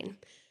 Charlemagne.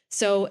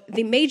 So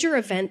the major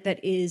event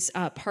that is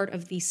part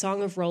of the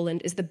Song of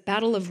Roland is the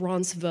Battle of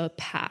Roncevaux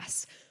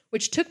Pass,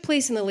 which took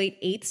place in the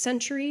late 8th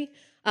century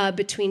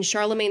between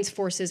Charlemagne's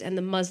forces and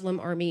the Muslim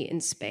army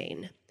in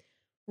Spain.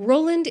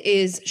 Roland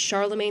is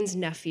Charlemagne's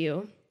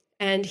nephew,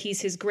 and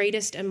he's his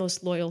greatest and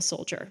most loyal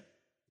soldier.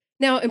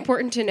 Now,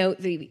 important to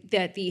note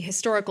that the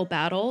historical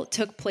battle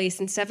took place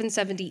in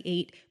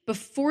 778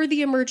 before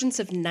the emergence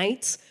of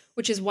knights,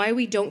 which is why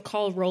we don't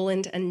call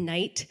Roland a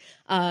knight,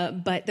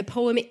 but the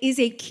poem is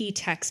a key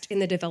text in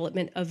the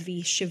development of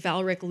the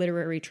chivalric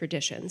literary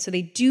tradition. So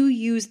they do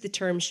use the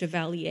term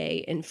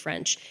chevalier in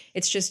French.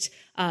 It's just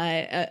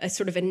a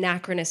sort of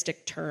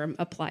anachronistic term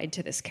applied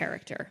to this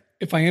character.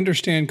 If I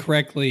understand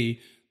correctly,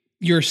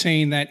 you're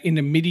saying that in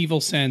a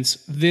medieval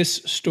sense, this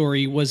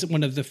story was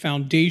one of the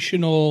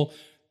foundational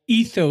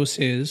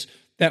ethoses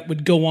that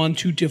would go on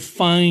to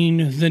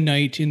define the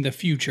knight in the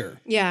future.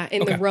 Yeah,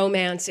 in the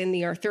romance, in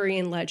the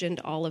Arthurian legend,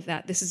 all of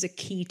that. This is a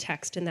key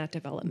text in that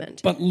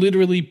development. But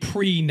literally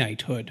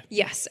pre-knighthood.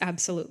 Yes,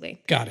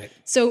 absolutely. Got it.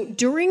 So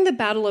during the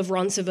Battle of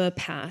Roncevaux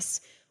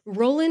Pass,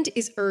 Roland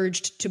is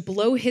urged to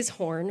blow his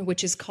horn,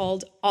 which is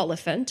called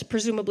Oliphant,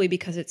 presumably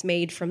because it's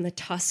made from the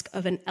tusk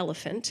of an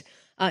elephant,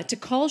 to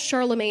call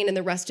Charlemagne and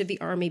the rest of the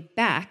army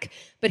back,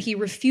 but he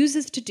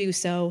refuses to do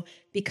so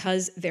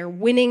because they're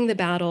winning the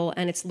battle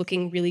and it's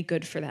looking really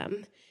good for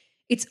them.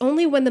 It's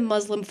only when the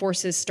Muslim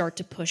forces start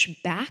to push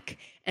back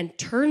and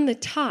turn the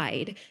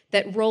tide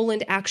that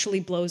Roland actually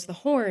blows the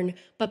horn,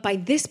 but by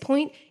this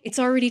point, it's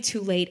already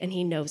too late and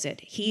he knows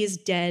it. He is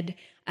dead,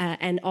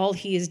 and all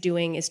he is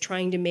doing is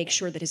trying to make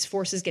sure that his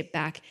forces get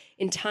back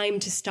in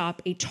time to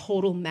stop a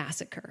total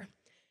massacre.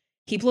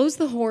 He blows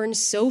the horn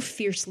so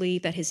fiercely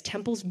that his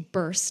temples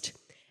burst,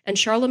 and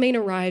Charlemagne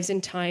arrives in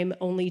time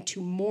only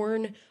to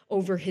mourn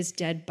over his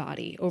dead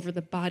body, over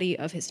the body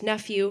of his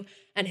nephew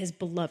and his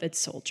beloved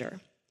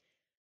soldier.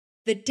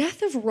 The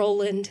death of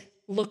Roland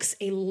looks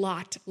a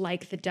lot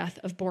like the death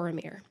of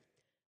Boromir.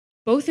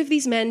 Both of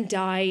these men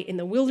die in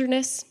the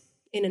wilderness,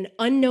 in an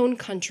unknown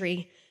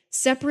country,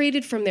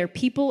 separated from their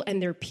people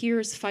and their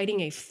peers fighting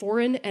a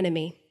foreign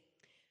enemy.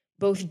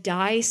 Both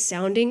die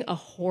sounding a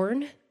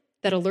horn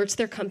that alerts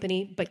their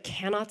company but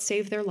cannot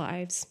save their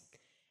lives.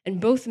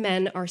 And both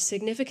men are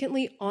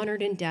significantly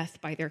honored in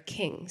death by their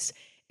kings,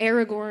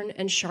 Aragorn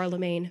and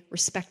Charlemagne,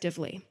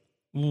 respectively.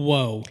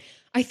 Whoa.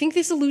 I think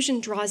this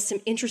allusion draws some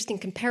interesting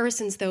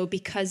comparisons, though,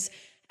 because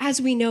as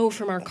we know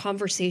from our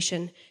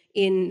conversation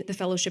in The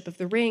Fellowship of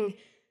the Ring,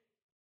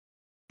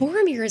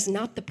 Boromir is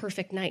not the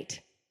perfect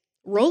knight.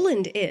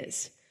 Roland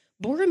is.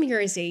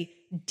 Boromir is a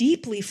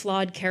deeply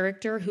flawed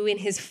character who, in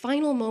his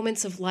final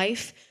moments of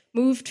life,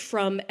 moved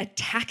from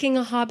attacking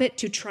a hobbit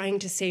to trying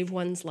to save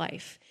one's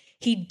life.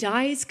 He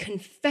dies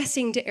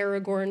confessing to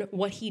Aragorn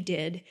what he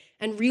did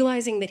and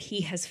realizing that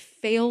he has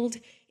failed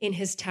in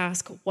his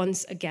task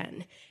once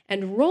again.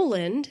 And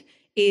Roland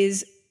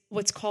is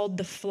what's called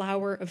the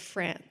flower of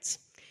France.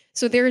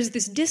 So there is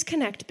this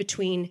disconnect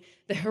between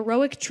the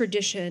heroic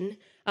tradition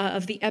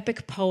of the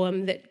epic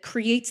poem that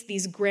creates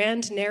these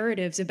grand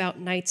narratives about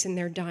knights in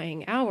their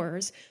dying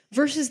hours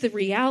versus the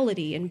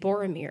reality in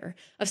Boromir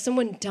of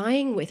someone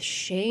dying with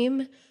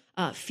shame,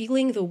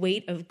 feeling the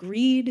weight of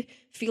greed,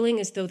 feeling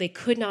as though they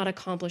could not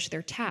accomplish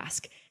their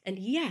task. And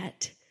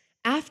yet,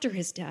 after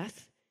his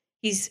death,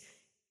 he's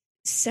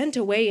sent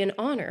away in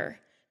honor.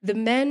 The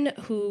men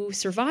who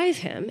survive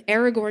him,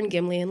 Aragorn,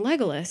 Gimli, and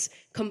Legolas,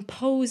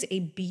 compose a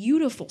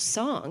beautiful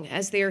song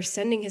as they are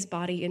sending his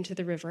body into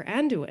the river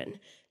Anduin.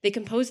 They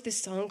compose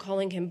this song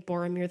calling him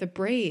Boromir the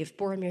Brave,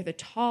 Boromir the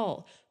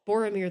Tall,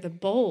 Boromir the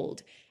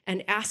Bold,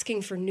 and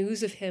asking for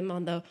news of him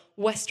on the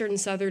western,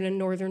 southern, and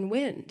northern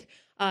wind.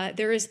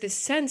 There is this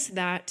sense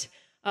that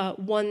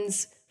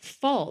one's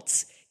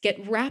faults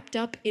get wrapped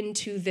up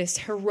into this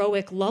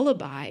heroic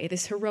lullaby,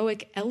 this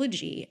heroic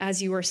elegy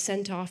as you are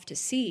sent off to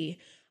sea.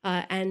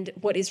 And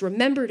what is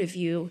remembered of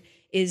you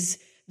is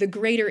the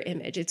greater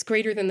image. It's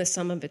greater than the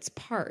sum of its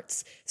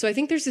parts. So I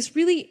think there's this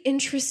really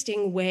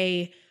interesting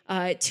way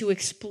to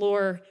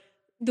explore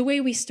the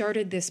way we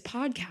started this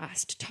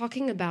podcast,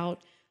 talking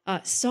about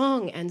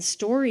song and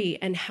story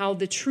and how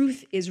the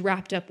truth is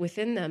wrapped up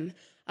within them.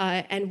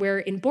 And where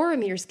in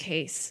Boromir's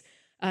case,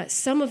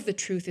 some of the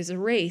truth is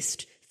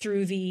erased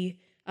through the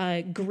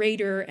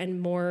greater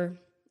and more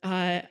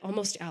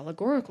almost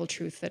allegorical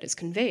truth that is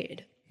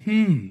conveyed.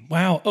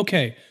 Wow.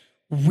 Okay.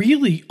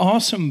 Really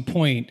awesome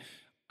point.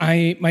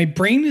 My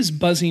brain is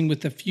buzzing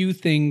with a few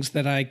things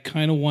that I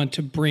kind of want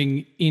to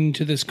bring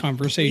into this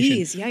conversation.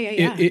 Please. Yeah.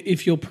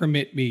 If you'll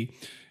permit me.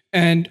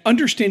 And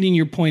understanding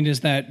your point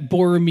is that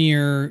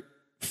Boromir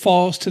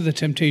falls to the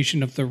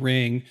temptation of the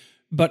ring,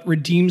 but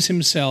redeems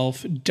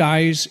himself,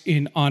 dies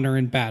in honor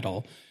in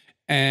battle,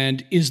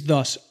 and is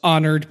thus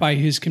honored by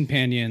his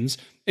companions.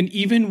 And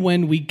even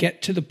when we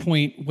get to the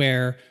point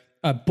where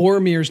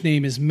Boromir's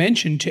name is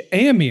mentioned to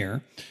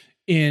Éomer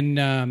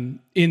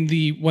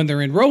when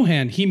they're in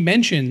Rohan, he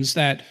mentions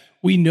that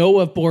we know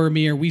of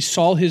Boromir, we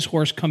saw his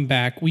horse come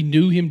back, we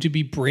knew him to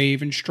be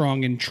brave and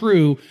strong and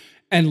true,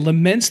 and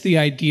laments the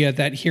idea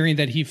that hearing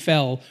that he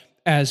fell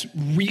as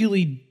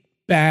really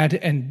bad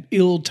and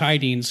ill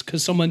tidings,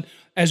 because someone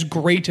as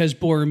great as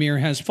Boromir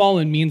has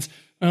fallen means,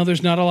 well,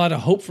 there's not a lot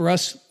of hope for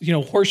us,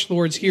 horse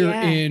lords here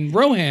in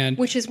Rohan.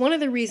 Which is one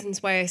of the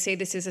reasons why I say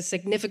this is a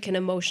significant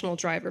emotional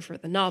driver for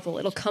the novel.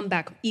 It'll come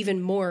back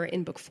even more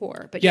in book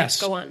 4. But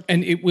yes, go on.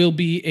 And it will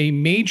be a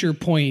major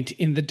point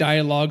in the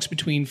dialogues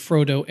between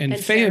Frodo and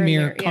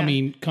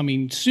Faramir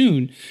coming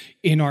soon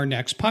in our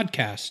next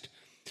podcast.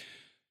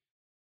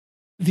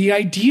 The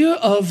idea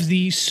of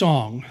the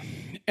song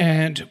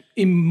and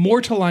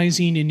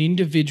immortalizing an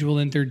individual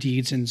and their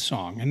deeds in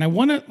song. And I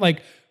want to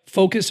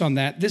focus on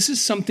that. This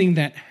is something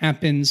that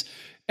happens,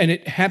 and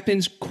it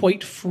happens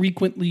quite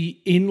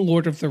frequently in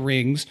Lord of the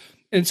Rings.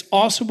 And it's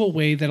also a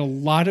way that a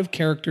lot of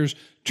characters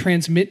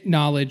transmit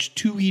knowledge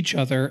to each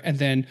other, and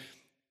then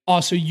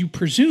also you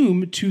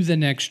presume to the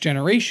next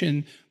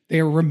generation they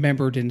are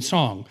remembered in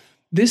song.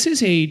 This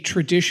is a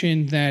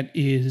tradition that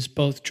is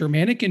both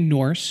Germanic and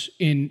Norse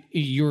in a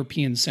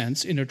European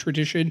sense, in a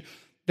tradition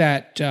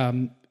that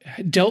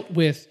dealt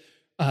with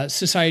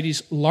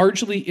societies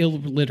largely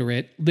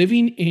illiterate,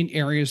 living in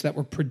areas that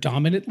were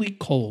predominantly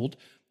cold,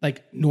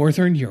 like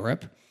Northern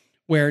Europe,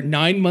 where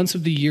 9 months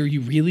of the year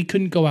you really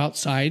couldn't go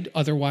outside.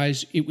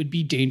 Otherwise, it would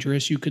be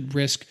dangerous. You could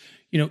risk,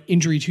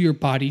 injury to your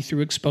body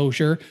through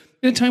exposure,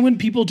 in a time when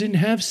people didn't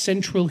have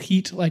central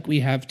heat like we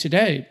have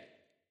today.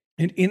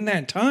 And in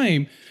that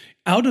time,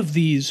 out of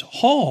these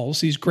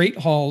halls, these great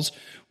halls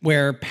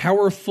where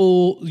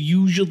powerful,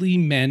 usually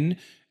men,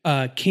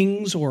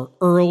 kings or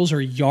earls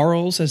or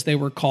jarls, as they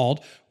were called,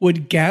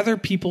 would gather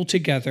people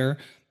together,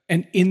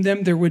 and in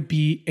them there would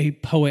be a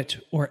poet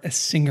or a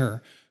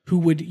singer who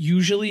would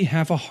usually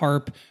have a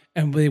harp,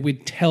 and they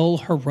would tell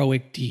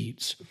heroic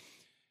deeds.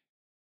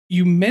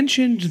 You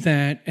mentioned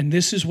that, and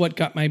this is what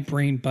got my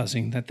brain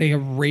buzzing, that they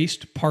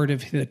erased part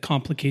of the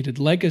complicated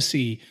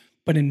legacy,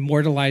 but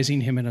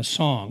immortalizing him in a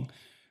song.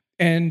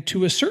 And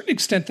to a certain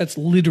extent, that's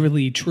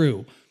literally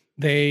true.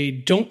 They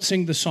don't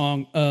sing the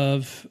song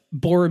of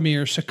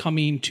Boromir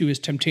succumbing to his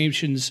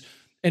temptations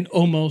and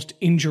almost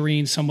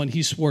injuring someone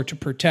he swore to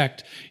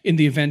protect in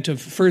the event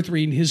of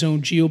furthering his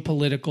own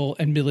geopolitical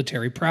and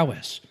military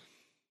prowess.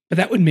 But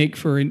that would make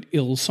for an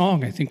ill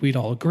song, I think we'd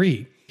all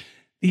agree.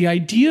 The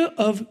idea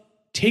of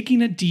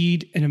taking a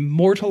deed and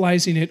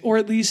immortalizing it, or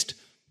at least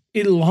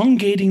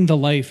elongating the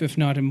life, if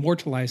not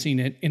immortalizing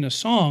it in a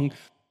song,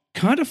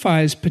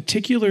 codifies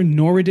particular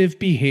normative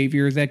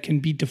behavior that can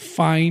be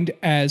defined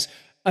as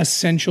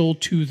essential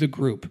to the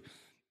group,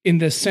 in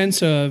the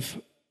sense of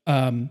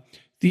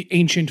the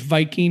ancient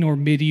Viking or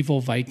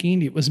medieval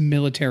Viking. It was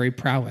military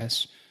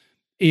prowess.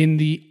 In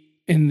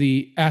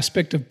the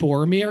aspect of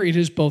Boromir, it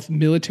is both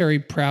military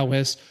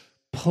prowess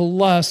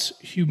plus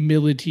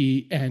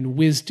humility and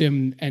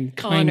wisdom and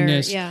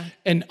kindness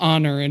and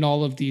honor and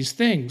all of these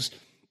things.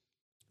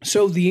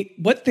 So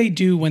what they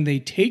do when they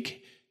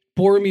take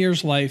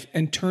Boromir's life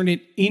and turn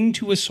it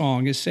into a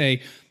song is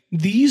say,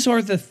 these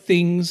are the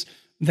things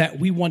that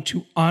we want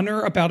to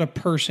honor about a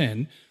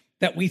person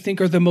that we think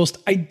are the most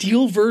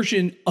ideal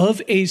version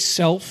of a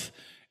self,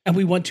 and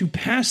we want to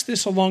pass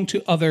this along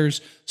to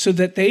others so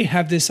that they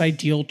have this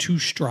ideal to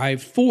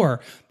strive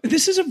for.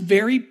 This is a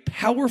very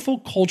powerful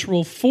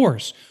cultural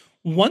force.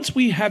 Once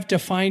we have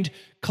defined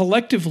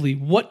collectively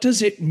what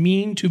does it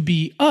mean to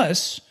be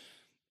us,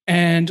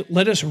 and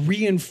let us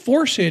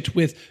reinforce it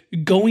with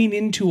going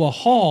into a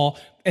hall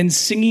and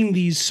singing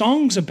these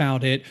songs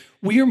about it,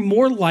 we are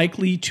more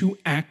likely to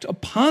act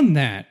upon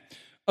that.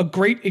 A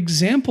great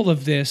example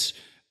of this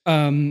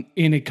in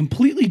a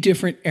completely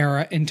different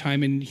era and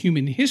time in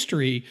human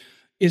history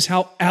is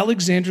how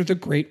Alexander the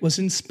Great was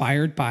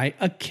inspired by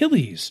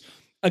Achilles.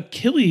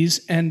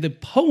 Achilles and the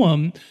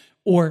poem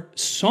or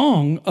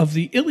song of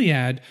the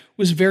Iliad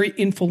was very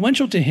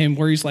influential to him,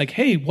 where he's like,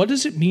 hey, what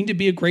does it mean to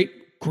be a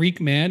great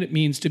Greek man? It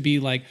means to be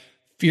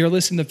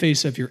fearless in the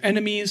face of your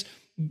enemies,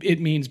 It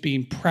means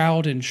being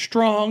proud and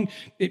strong.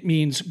 It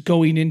means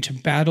going into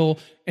battle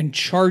and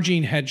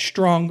charging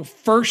headstrong,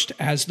 first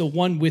as the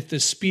one with the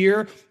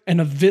spear and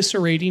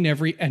eviscerating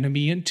every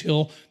enemy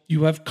until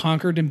you have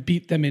conquered and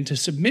beat them into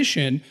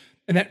submission.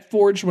 And that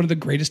forged one of the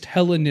greatest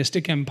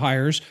Hellenistic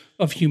empires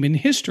of human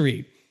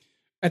history.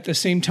 At the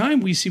same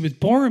time, we see with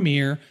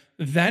Boromir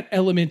that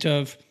element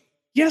of,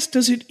 yes,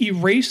 does it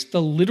erase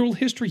the literal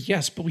history?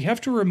 Yes, but we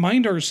have to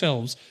remind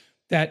ourselves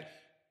that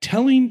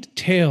telling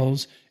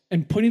tales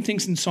and putting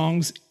things in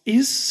songs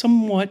is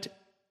somewhat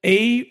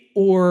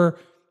or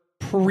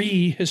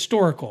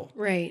pre-historical.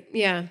 Right,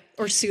 yeah,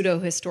 or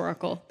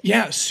pseudo-historical.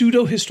 Yeah,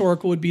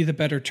 pseudo-historical would be the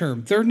better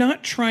term. They're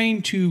not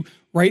trying to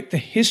write the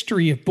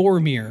history of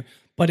Boromir,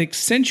 but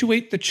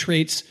accentuate the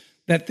traits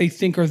that they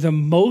think are the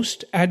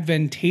most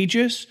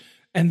advantageous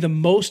and the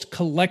most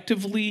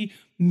collectively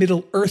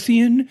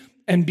Middle-earthian,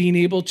 and being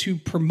able to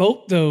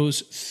promote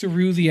those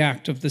through the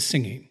act of the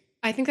singing.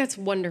 I think that's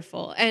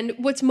wonderful. And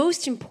what's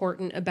most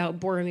important about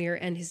Boromir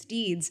and his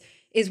deeds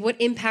is what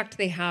impact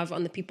they have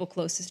on the people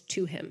closest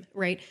to him,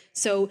 right?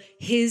 So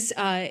his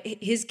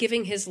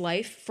giving his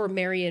life for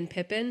Merry and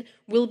Pippin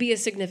will be a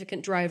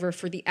significant driver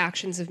for the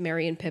actions of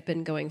Merry and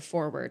Pippin going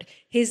forward.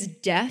 His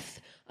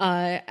death,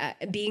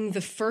 being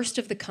the first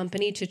of the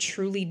company to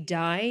truly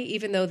die,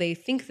 even though they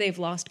think they've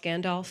lost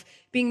Gandalf,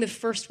 being the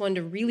first one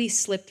to really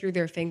slip through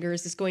their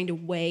fingers is going to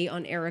weigh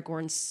on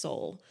Aragorn's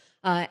soul.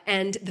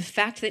 And the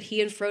fact that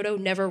he and Frodo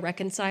never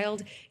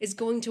reconciled is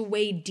going to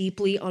weigh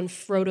deeply on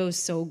Frodo's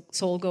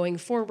soul going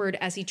forward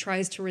as he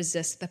tries to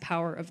resist the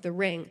power of the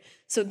ring.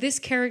 So this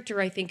character,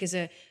 I think, is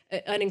an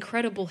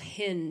incredible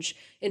hinge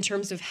in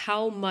terms of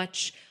how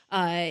much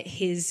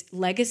his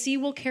legacy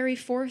will carry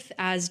forth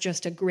as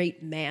just a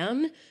great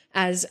man,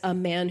 as a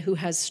man who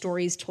has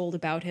stories told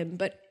about him,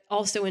 but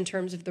also in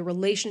terms of the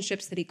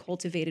relationships that he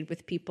cultivated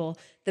with people,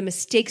 the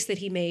mistakes that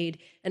he made,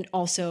 and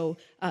also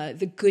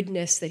the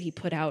goodness that he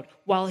put out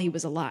while he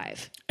was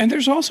alive. And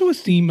there's also a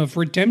theme of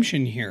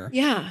redemption here.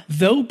 Yeah.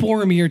 Though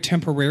Boromir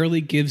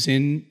temporarily gives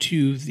in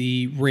to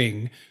the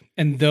ring,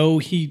 and though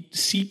he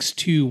seeks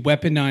to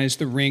weaponize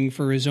the ring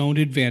for his own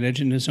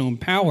advantage and his own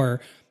power,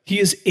 he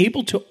is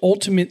able to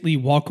ultimately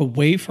walk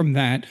away from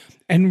that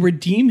and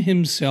redeem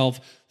himself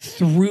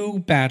through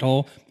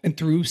battle and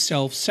through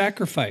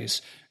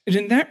self-sacrifice. And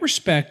in that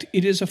respect,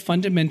 it is a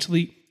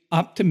fundamentally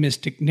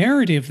optimistic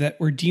narrative that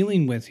we're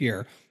dealing with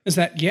here. Is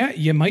that, yeah,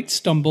 you might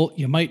stumble,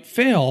 you might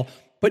fail,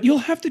 but you'll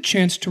have the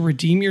chance to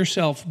redeem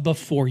yourself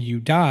before you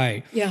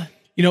die. Yeah.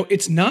 You know,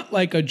 it's not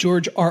like a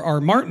George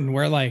R.R. Martin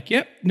where like,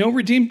 yep, no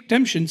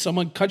redemption,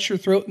 someone cuts your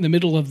throat in the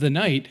middle of the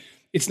night.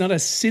 It's not a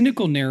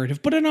cynical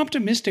narrative, but an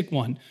optimistic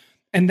one.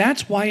 And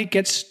that's why it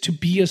gets to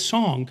be a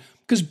song,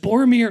 because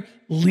Boromir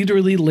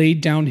literally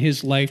laid down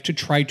his life to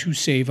try to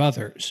save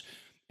others.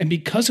 And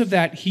because of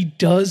that, he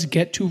does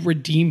get to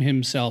redeem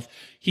himself.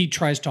 He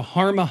tries to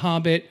harm a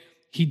hobbit.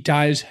 He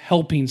dies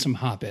helping some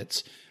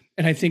hobbits.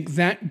 And I think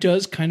that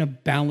does kind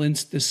of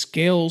balance the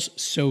scales,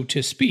 so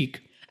to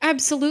speak.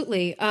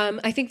 Absolutely.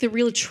 I think the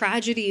real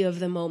tragedy of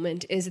the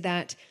moment is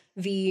that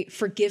the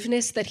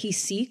forgiveness that he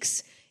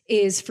seeks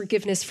is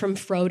forgiveness from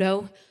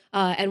Frodo.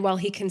 And while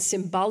he can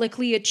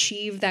symbolically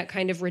achieve that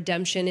kind of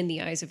redemption in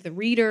the eyes of the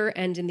reader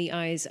and in the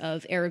eyes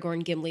of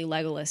Aragorn, Gimli,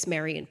 Legolas,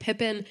 Merry, and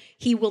Pippin,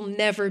 he will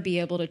never be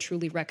able to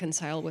truly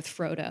reconcile with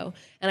Frodo.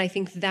 And I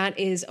think that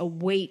is a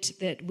weight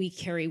that we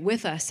carry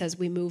with us as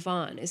we move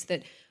on, is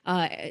that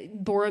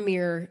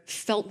Boromir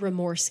felt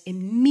remorse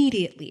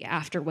immediately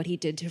after what he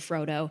did to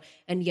Frodo,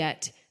 and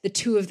yet the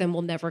two of them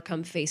will never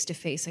come face to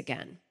face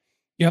again.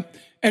 Yep.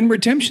 And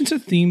redemption's a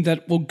theme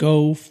that will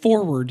go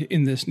forward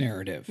in this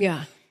narrative.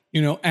 Yeah.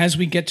 You know, as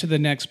we get to the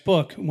next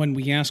book, when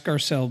we ask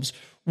ourselves,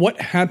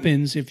 what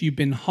happens if you've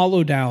been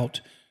hollowed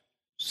out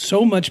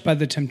so much by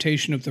the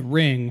temptation of the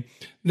ring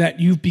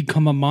that you've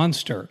become a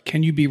monster?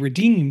 Can you be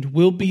redeemed?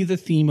 Will be the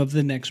theme of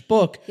the next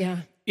book. Yeah.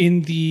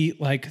 In the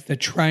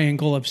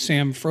triangle of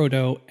Sam,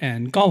 Frodo,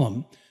 and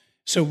Gollum.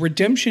 So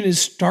redemption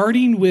is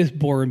starting with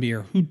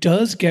Boromir, who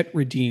does get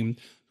redeemed,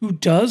 who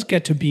does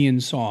get to be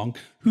in song,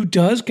 who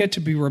does get to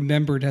be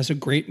remembered as a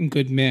great and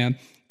good man,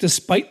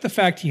 despite the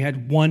fact he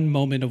had one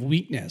moment of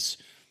weakness.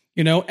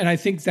 You know, and I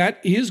think that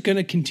is going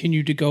to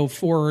continue to go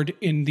forward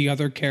in the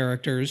other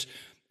characters,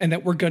 and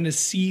that we're going to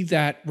see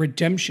that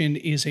redemption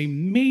is a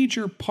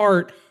major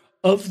part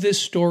of this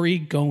story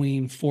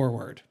going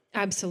forward.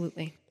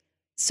 Absolutely.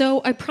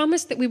 So I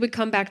promised that we would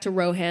come back to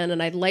Rohan,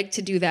 and I'd like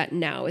to do that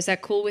now. Is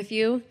that cool with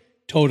you?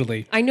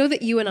 Totally. I know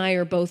that you and I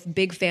are both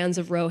big fans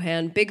of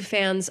Rohan, big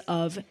fans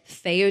of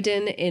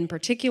Theoden in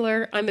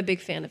particular. I'm a big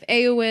fan of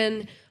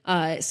Éowyn.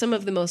 Some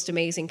of the most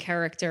amazing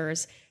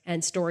characters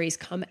and stories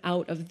come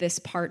out of this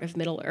part of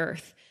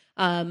Middle-earth.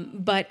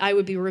 But I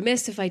would be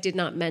remiss if I did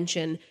not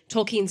mention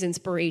Tolkien's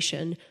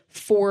inspiration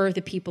for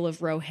the people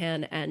of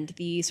Rohan and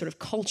the sort of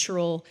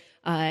cultural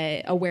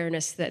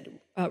awareness that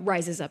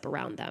rises up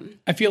around them.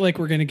 I feel like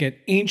we're going to get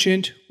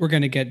ancient, we're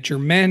going to get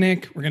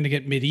Germanic, we're going to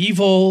get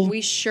medieval.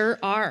 We sure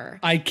are.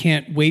 I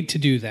can't wait to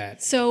do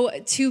that. So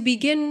to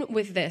begin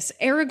with this,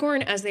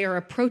 Aragorn, as they are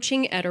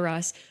approaching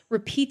Edoras,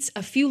 repeats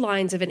a few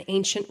lines of an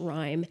ancient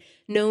rhyme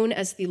known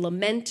as the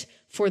Lament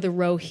for the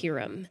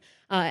Rohirrim.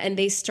 And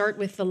they start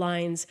with the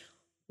lines,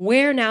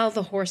 "Where now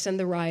the horse and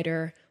the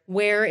rider?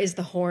 Where is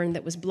the horn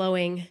that was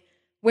blowing?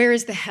 Where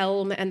is the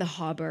helm and the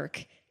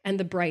hauberk and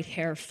the bright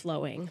hair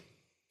flowing?"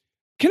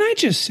 Can I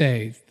just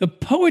say, the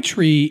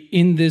poetry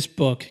in this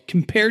book,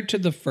 compared to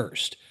the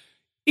first,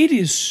 it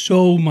is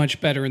so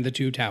much better in The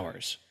Two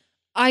Towers.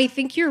 I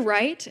think you're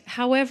right.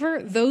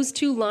 However, those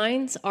two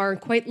lines are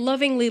quite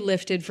lovingly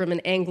lifted from an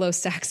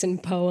Anglo-Saxon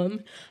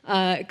poem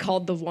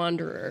called The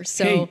Wanderer.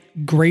 So, hey,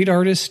 great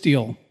artists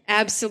steal.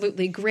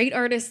 Absolutely. Great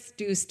artists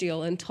do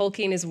steal, and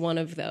Tolkien is one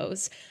of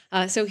those.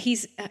 So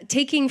he's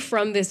taking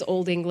from this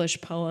Old English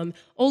poem.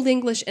 Old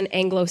English and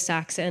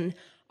Anglo-Saxon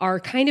are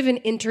kind of an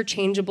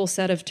interchangeable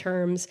set of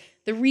terms.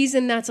 The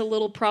reason that's a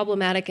little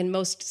problematic, and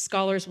most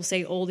scholars will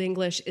say Old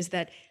English, is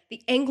that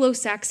the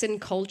Anglo-Saxon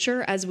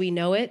culture, as we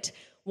know it,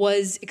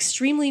 was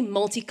extremely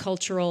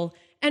multicultural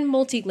and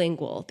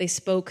multilingual. They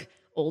spoke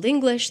Old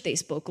English, they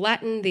spoke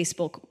Latin, they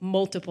spoke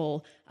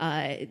multiple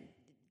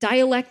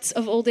dialects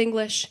of Old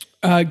English.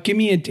 Give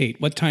me a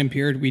date. What time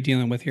period are we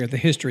dealing with here? The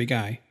history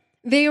guy.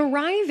 They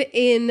arrive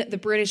in the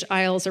British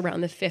Isles around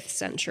the 5th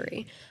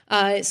century.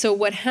 So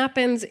what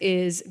happens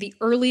is the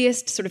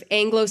earliest sort of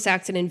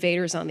Anglo-Saxon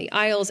invaders on the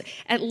Isles,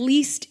 at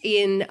least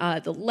in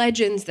the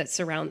legends that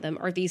surround them,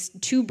 are these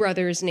two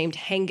brothers named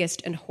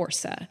Hengist and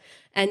Horsa.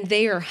 And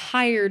they are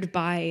hired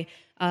by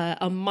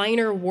a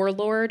minor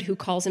warlord who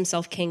calls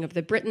himself King of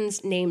the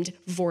Britons named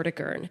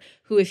Vortigern,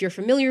 who, if you're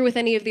familiar with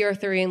any of the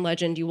Arthurian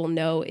legend, you will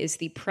know is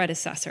the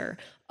predecessor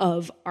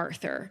of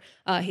Arthur.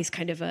 He's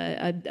kind of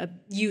a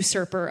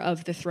usurper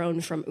of the throne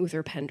from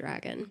Uther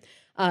Pendragon.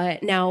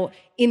 Now,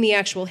 in the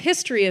actual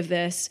history of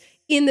this,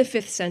 in the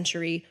 5th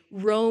century,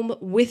 Rome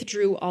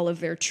withdrew all of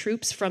their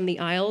troops from the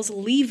Isles,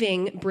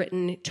 leaving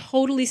Britain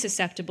totally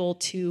susceptible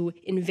to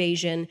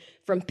invasion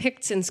from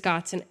Picts and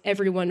Scots and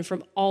everyone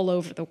from all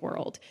over the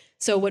world.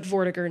 So what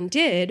Vortigern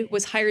did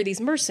was hire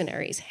these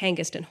mercenaries,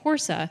 Hengist and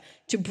Horsa,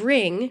 to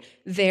bring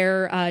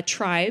their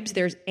tribes,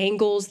 there's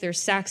Angles, there's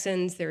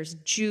Saxons, there's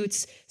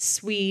Jutes,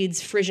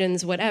 Swedes,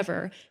 Frisians,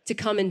 whatever, to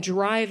come and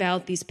drive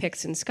out these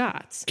Picts and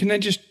Scots. Can I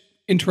just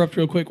interrupt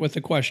real quick with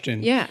a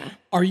question? Yeah.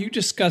 Are you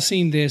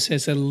discussing this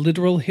as a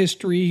literal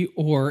history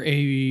or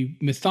a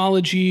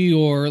mythology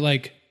or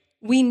like...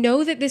 We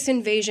know that this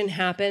invasion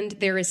happened.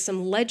 There is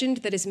some legend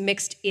that is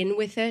mixed in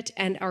with it,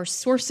 and our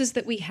sources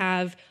that we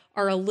have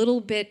are a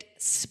little bit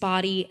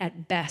spotty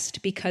at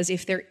best, because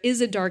if there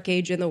is a dark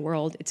age in the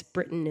world, it's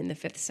Britain in the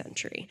 5th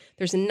century.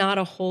 There's not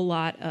a whole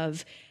lot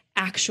of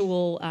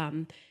actual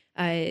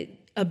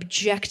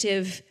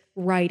objective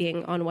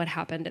writing on what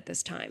happened at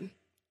this time.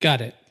 Got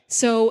it.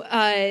 So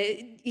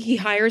he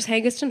hires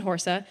Hengist and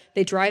Horsa.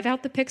 They drive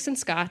out the Picts and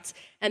Scots,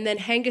 and then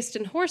Hengist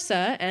and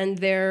Horsa and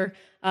their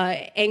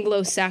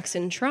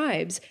Anglo-Saxon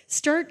tribes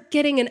start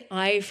getting an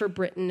eye for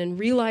Britain and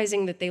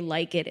realizing that they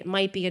like it. It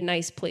might be a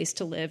nice place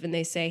to live, and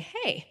they say,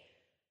 hey,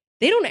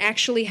 they don't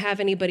actually have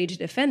anybody to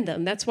defend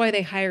them. That's why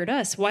they hired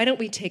us. Why don't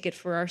we take it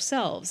for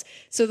ourselves?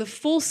 So the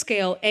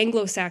full-scale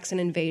Anglo-Saxon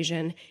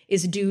invasion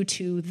is due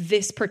to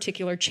this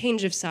particular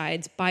change of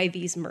sides by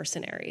these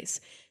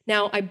mercenaries.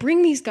 Now, I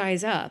bring these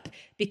guys up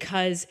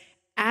because,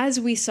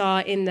 as we saw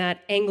in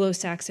that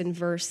Anglo-Saxon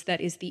verse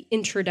that is the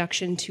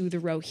introduction to the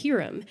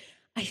Rohirrim,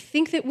 I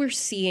think that we're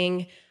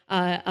seeing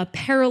a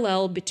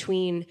parallel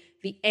between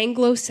the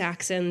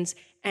Anglo-Saxons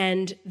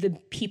and the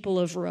people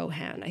of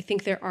Rohan. I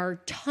think there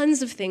are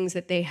tons of things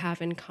that they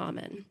have in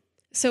common.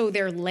 So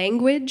their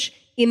language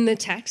in the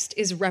text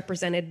is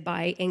represented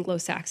by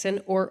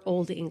Anglo-Saxon or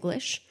Old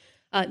English.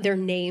 Their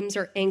names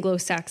are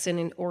Anglo-Saxon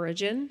in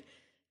origin.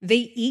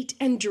 They eat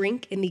and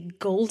drink in the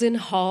Golden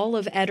Hall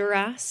of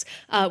Edoras,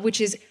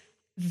 which is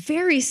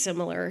very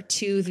similar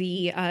to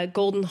the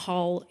Golden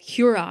Hall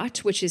Hurat,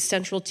 which is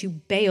central to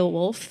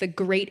Beowulf, the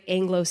great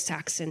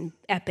Anglo-Saxon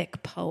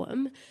epic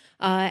poem.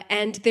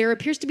 And there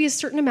appears to be a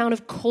certain amount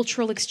of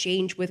cultural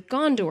exchange with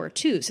Gondor,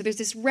 too. So there's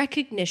this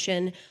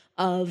recognition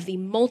of the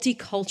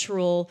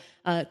multicultural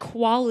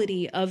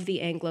quality of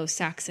the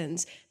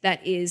Anglo-Saxons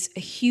that is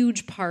a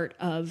huge part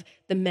of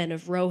the Men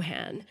of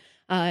Rohan.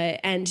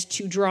 And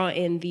to draw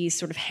in these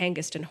sort of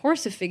Hengist and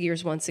Horsa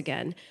figures once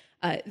again,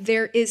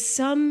 there is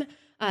some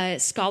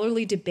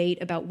scholarly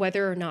debate about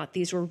whether or not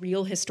these were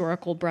real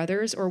historical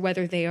brothers or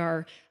whether they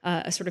are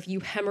a sort of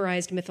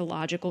euhemerized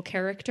mythological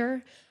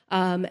character.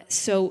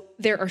 So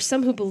there are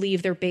some who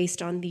believe they're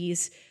based on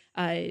these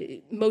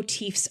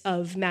motifs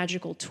of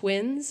magical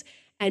twins,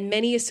 and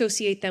many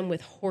associate them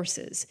with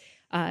horses.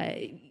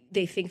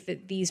 They think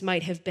that these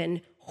might have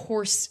been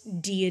horse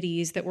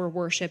deities that were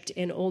worshipped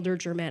in older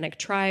Germanic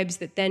tribes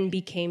that then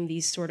became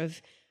these sort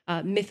of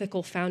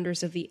mythical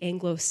founders of the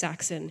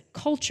Anglo-Saxon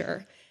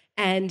culture.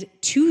 And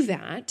to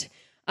that,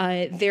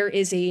 there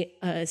is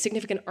a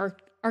significant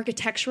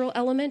architectural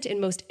element in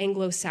most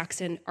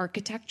Anglo-Saxon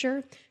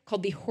architecture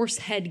called the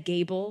horsehead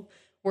gable,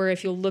 where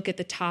if you'll look at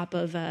the top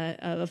of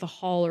a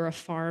hall or a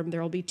farm,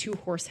 there will be two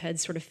horse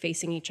heads sort of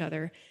facing each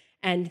other.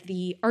 And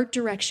the art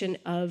direction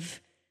of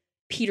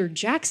Peter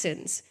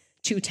Jackson's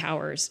Two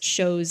Towers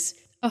shows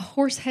a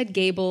horsehead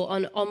gable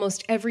on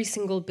almost every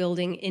single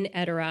building in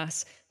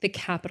Edoras, the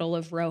capital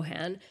of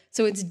Rohan.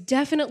 So it's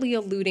definitely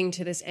alluding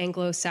to this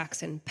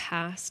Anglo-Saxon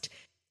past.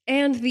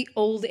 And the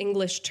Old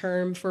English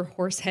term for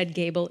horsehead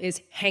gable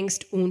is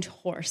Hengst und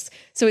Horse.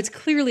 So it's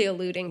clearly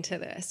alluding to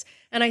this.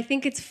 And I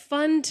think it's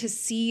fun to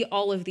see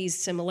all of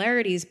these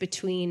similarities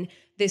between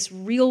this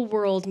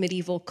real-world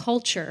medieval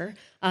culture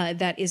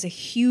that is a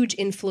huge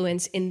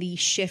influence in the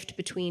shift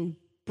between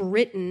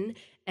Britain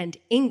and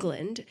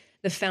England.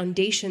 The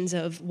foundations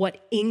of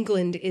what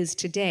England is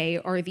today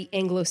are the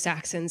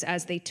Anglo-Saxons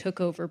as they took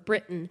over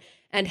Britain,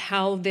 and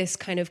how this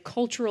kind of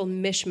cultural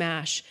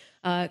mishmash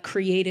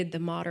created the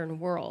modern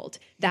world.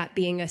 That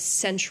being a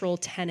central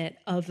tenet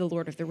of The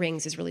Lord of the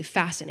Rings is really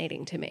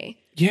fascinating to me.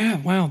 Yeah,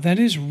 wow, that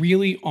is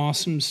really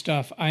awesome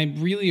stuff.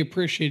 I'm really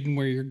appreciating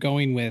where you're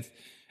going with.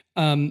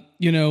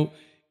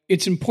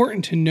 It's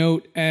important to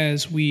note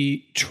as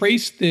we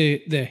trace the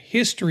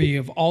history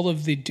of all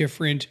of the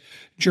different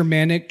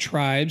Germanic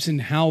tribes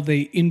and how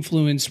they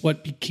influenced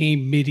what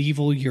became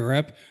medieval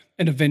Europe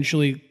and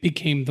eventually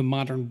became the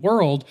modern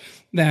world,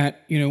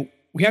 that,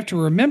 we have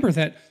to remember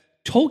that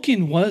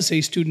Tolkien was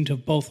a student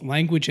of both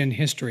language and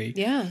history.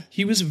 Yeah.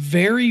 He was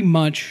very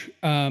much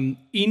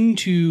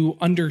into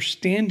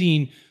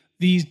understanding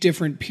these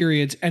different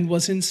periods and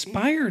was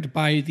inspired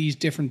by these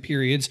different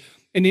periods,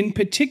 and in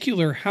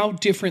particular, how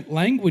different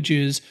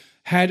languages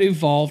had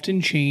evolved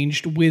and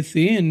changed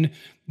within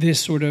this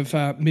sort of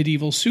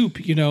medieval soup.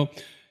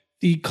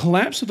 The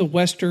collapse of the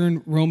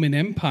Western Roman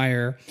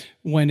Empire,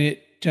 when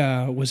it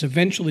was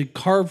eventually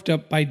carved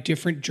up by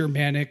different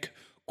Germanic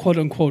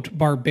quote-unquote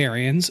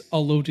barbarians, a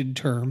loaded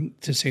term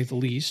to say the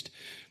least.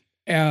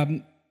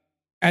 At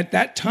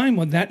that time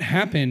when that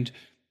happened,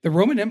 the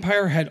Roman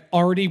Empire had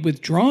already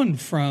withdrawn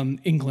from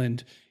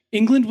England.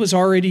 England was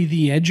already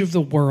the edge of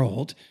the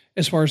world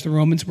as far as the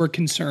Romans were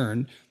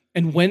concerned.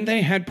 And when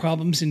they had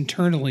problems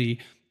internally,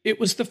 it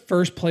was the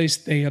first place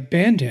they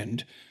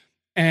abandoned.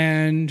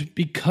 And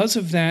because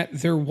of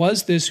that, there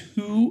was this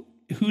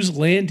whose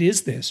land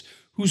is this?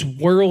 Whose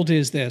world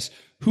is this?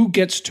 Who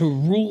gets to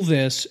rule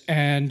this?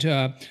 And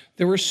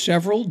there were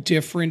several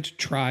different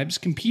tribes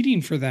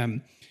competing for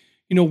them.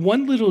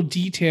 One little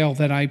detail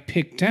that I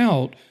picked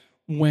out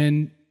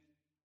when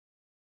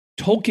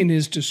Tolkien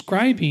is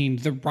describing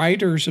the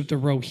riders of the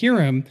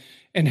Rohirrim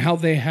and how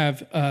they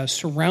have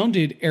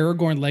surrounded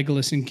Aragorn,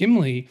 Legolas, and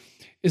Gimli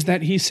is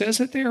that he says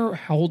that they are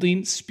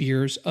holding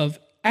spears of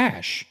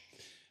ash.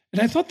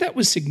 And I thought that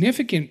was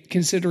significant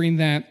considering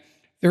that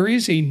there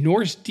is a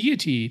Norse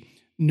deity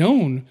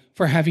known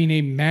for having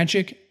a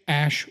magic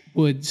ash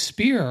wood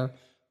spear,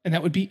 and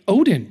that would be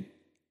Odin.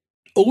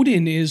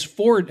 Odin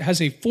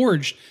has a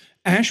forged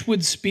ash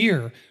wood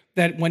spear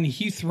that when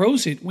he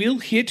throws it will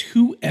hit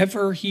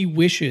whoever he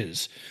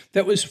wishes.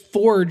 That was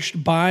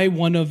forged by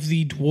one of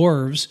the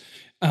dwarves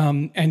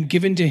and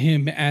given to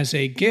him as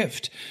a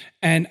gift.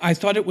 And I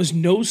thought it was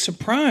no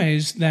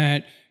surprise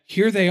that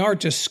here they are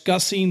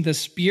discussing the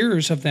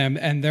spears of them,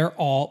 and they're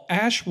all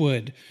ash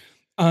wood.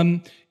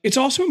 It's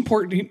also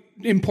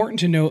important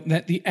to note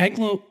that the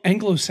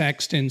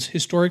Anglo-Saxons,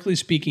 historically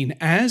speaking,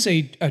 as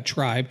a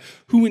tribe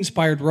who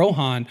inspired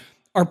Rohan,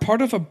 are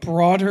part of a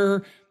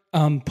broader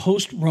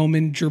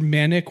post-Roman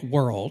Germanic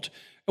world.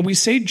 And we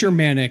say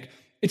Germanic,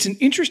 it's an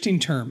interesting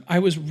term. I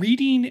was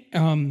reading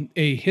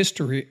a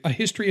history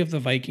of the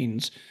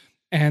Vikings,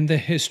 and the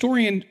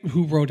historian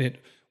who wrote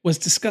it was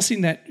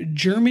discussing that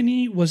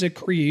Germany was a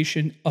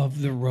creation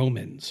of the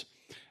Romans.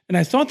 And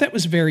I thought that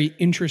was very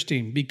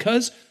interesting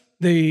because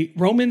the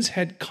Romans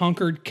had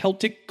conquered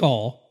Celtic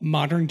Gaul,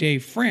 modern-day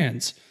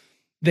France.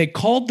 They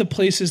called the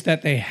places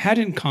that they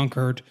hadn't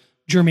conquered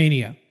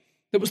Germania.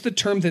 That was the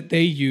term that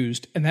they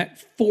used, and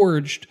that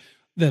forged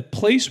the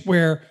place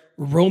where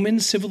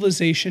Roman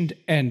civilization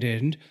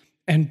ended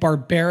and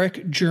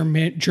barbaric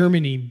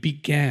Germany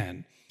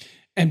began.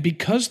 And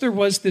because there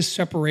was this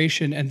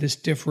separation and this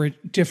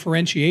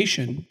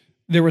differentiation,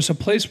 there was a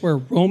place where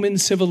Roman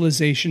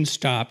civilization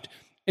stopped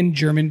and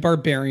German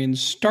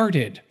barbarians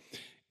started.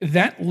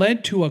 That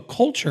led to a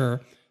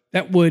culture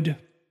that would,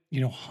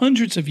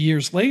 hundreds of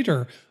years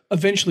later,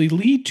 eventually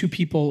lead to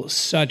people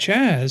such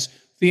as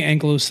the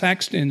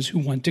Anglo-Saxons who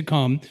want to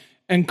come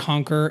and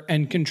conquer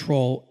and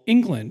control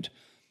England.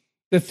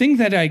 The thing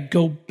that I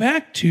go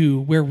back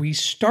to where we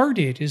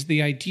started is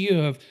the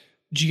idea of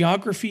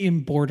geography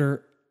and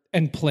border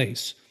and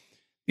place.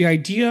 The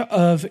idea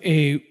of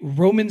a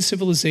Roman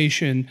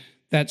civilization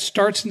that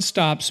starts and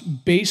stops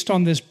based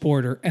on this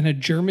border, and a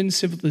German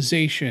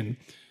civilization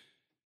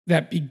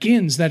that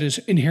begins, that is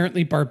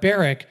inherently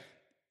barbaric,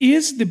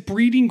 is the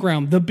breeding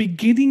ground, the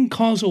beginning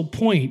causal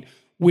point,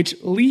 which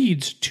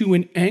leads to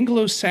an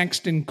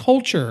Anglo-Saxon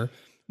culture,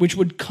 which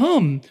would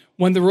come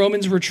when the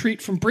Romans retreat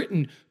from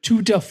Britain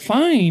to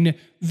define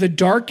the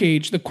Dark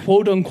Age, the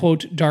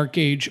quote-unquote Dark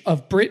Age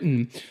of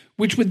Britain,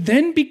 which would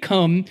then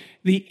become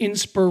the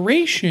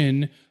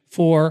inspiration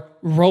for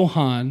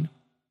Rohan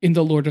in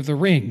The Lord of the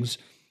Rings.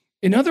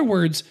 In other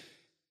words,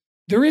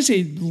 there is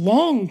a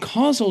long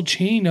causal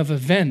chain of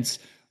events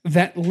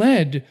that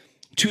led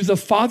to the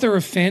father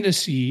of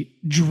fantasy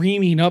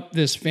dreaming up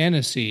this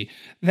fantasy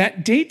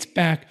that dates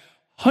back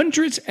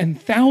hundreds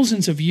and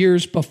thousands of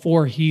years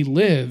before he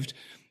lived.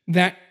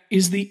 That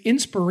is the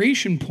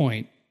inspiration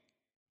point.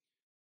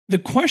 The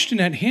question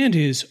at hand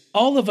is,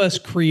 all of us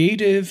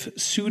creative,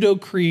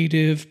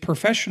 pseudo-creative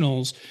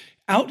professionals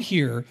out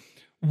here,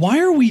 why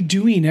are we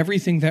doing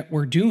everything that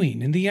we're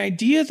doing? And the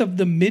idea of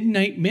the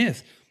Midnight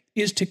Myth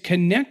is to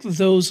connect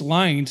those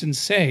lines and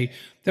say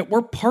that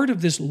we're part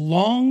of this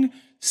long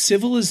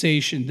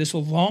civilization, this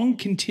long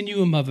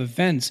continuum of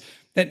events,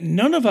 that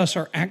none of us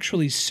are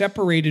actually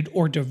separated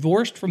or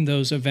divorced from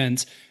those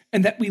events,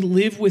 and that we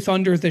live with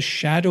under the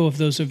shadow of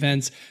those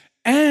events,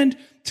 and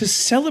to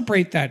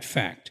celebrate that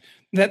fact,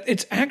 that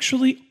it's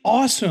actually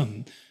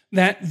awesome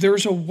that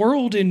there's a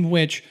world in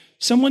which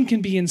someone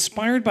can be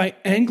inspired by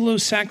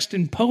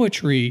Anglo-Saxon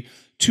poetry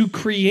to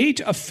create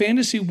a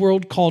fantasy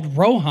world called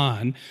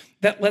Rohan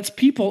that lets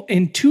people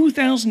in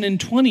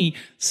 2020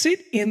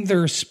 sit in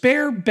their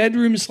spare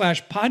bedroom /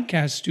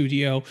 podcast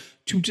studio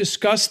to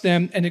discuss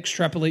them and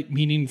extrapolate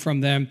meaning from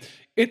them.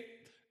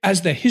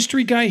 As the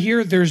history guy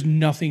here, there's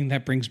nothing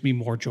that brings me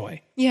more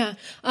joy. Yeah.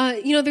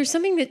 There's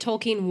something that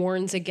Tolkien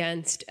warns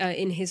against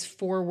in his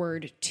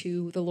foreword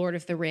to The Lord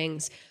of the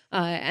Rings,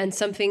 and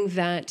something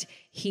that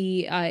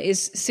he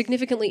is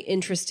significantly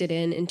interested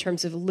in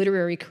terms of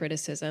literary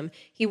criticism.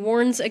 He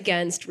warns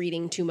against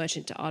reading too much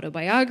into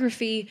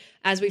autobiography.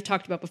 As we've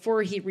talked about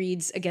before, he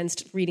reads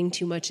against reading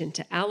too much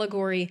into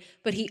allegory,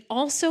 but he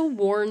also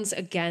warns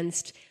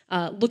against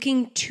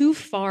looking too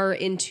far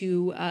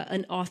into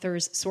an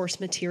author's source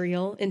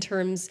material in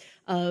terms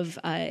of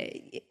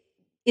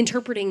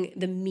interpreting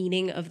the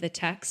meaning of the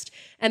text.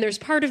 And there's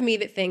part of me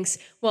that thinks,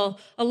 well,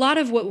 a lot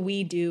of what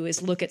we do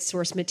is look at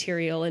source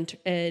material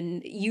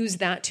and use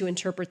that to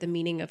interpret the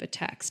meaning of a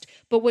text.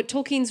 But what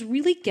Tolkien's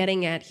really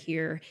getting at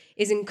here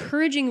is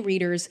encouraging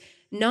readers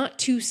not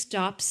to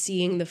stop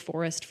seeing the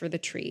forest for the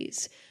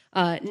trees,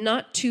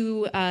 not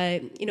to,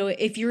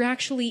 if you're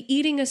actually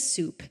eating a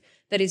soup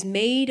that is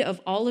made of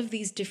all of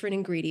these different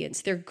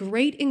ingredients. They're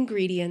great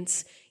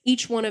ingredients.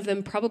 Each one of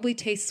them probably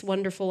tastes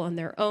wonderful on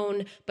their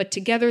own, but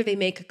together they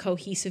make a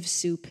cohesive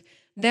soup.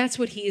 That's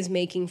what he is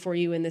making for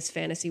you in this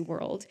fantasy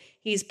world.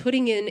 He's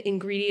putting in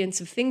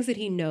ingredients of things that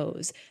he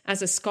knows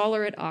as a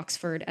scholar at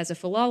Oxford, as a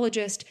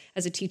philologist,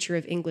 as a teacher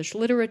of English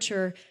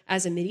literature,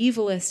 as a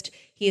medievalist.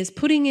 He is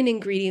putting in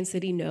ingredients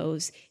that he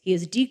knows. He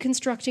is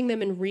deconstructing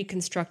them and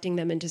reconstructing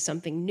them into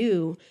something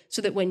new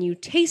so that when you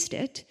taste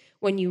it,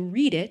 when you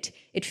read it,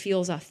 it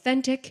feels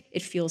authentic,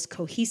 it feels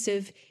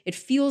cohesive, it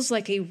feels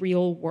like a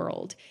real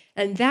world.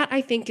 And that, I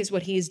think, is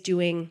what he is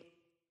doing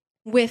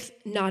with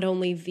not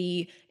only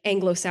the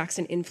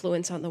Anglo-Saxon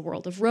influence on the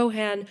world of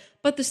Rohan,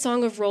 but the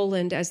Song of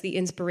Roland as the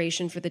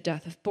inspiration for the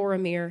death of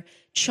Boromir,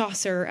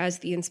 Chaucer as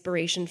the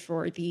inspiration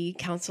for the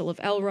Council of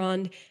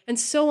Elrond, and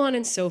so on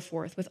and so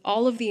forth, with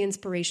all of the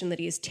inspiration that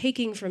he is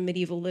taking from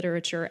medieval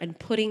literature and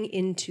putting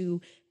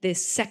into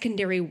this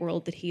secondary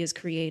world that he has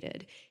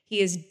created. He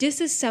is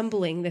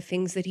disassembling the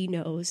things that he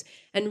knows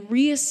and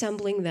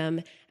reassembling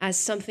them as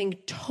something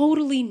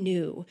totally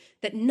new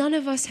that none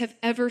of us have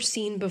ever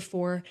seen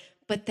before,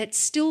 but that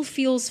still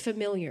feels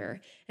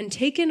familiar. And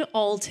taken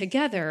all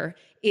together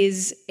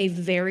is a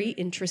very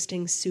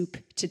interesting soup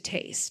to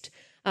taste.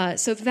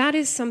 So that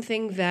is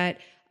something that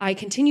I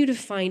continue to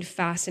find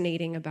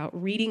fascinating about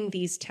reading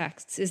these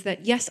texts, is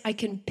that, yes, I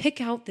can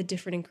pick out the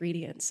different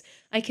ingredients.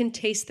 I can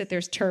taste that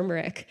there's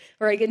turmeric,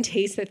 or I can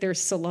taste that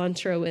there's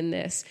cilantro in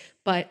this.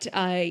 But,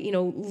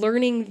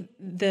 learning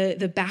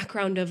the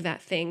background of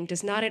that thing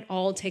does not at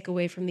all take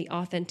away from the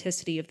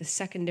authenticity of the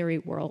secondary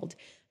world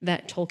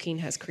that Tolkien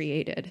has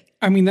created.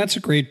 I mean, that's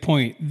a great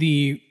point.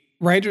 The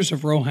writers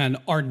of Rohan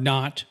are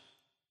not,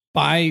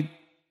 by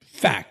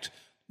fact,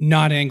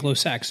 not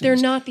Anglo-Saxons. They're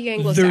not the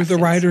Anglo-Saxons. They're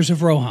the writers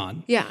of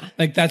Rohan. Yeah.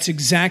 Like, that's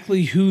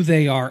exactly who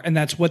they are, and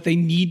that's what they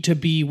need to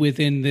be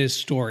within this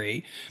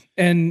story.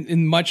 And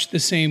in much the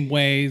same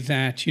way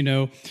that,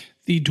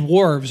 the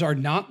dwarves are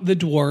not the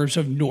dwarves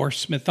of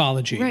Norse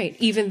mythology. Right,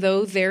 even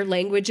though their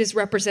language is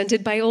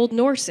represented by Old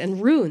Norse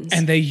and runes.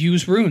 And they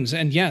use runes,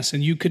 and yes,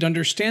 and you could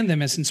understand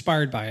them as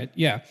inspired by it,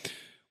 yeah.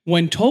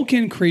 When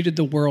Tolkien created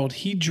the world,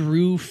 he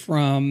drew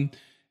from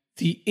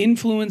the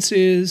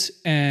influences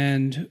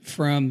and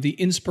from the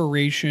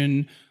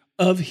inspiration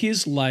of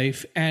his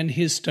life and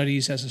his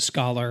studies as a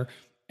scholar,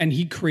 and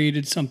he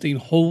created something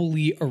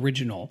wholly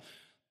original.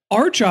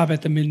 Our job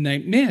at the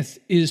Midnight Myth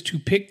is to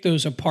pick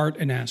those apart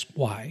and ask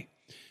why.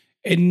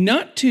 And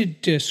not to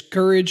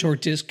discourage or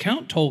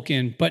discount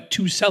Tolkien, but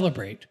to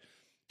celebrate,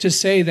 to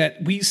say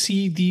that we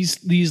see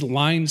these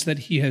lines that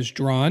he has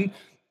drawn,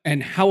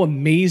 and how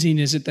amazing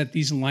is it that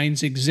these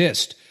lines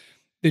exist.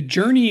 the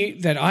journey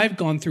that I've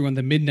gone through on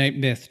the Midnight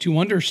Myth to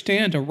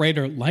understand a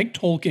writer like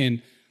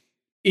Tolkien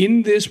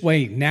in this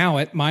way now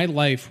at my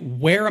life,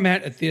 where I'm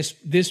at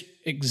this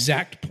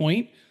exact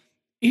point,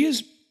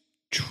 is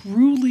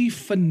truly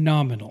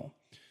phenomenal.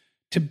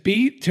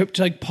 To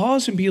like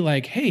pause and be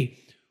like, hey,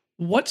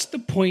 what's the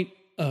point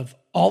of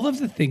all of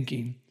the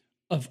thinking,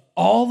 of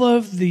all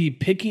of the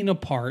picking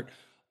apart,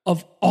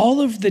 of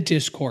all of the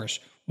discourse?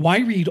 Why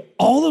read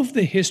all of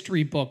the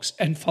history books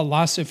and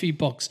philosophy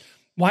books?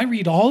 Why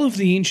read all of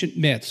the ancient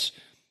myths?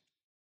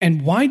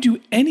 And why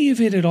do any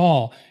of it at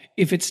all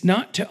if it's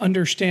not to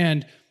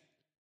understand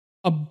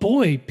a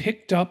boy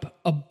picked up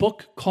a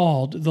book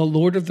called The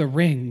Lord of the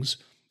Rings,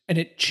 and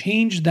it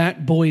changed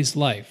that boy's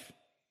life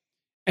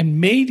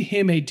and made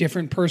him a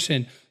different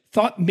person,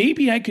 thought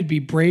maybe I could be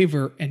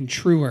braver and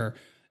truer,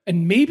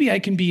 and maybe I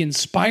can be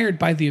inspired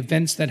by the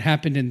events that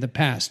happened in the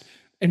past,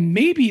 and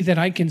maybe that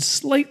I can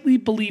slightly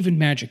believe in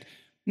magic,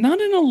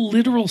 not in a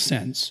literal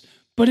sense,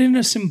 but in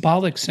a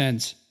symbolic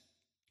sense.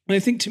 And I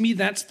think to me,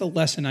 that's the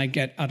lesson I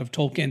get out of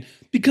Tolkien,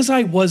 because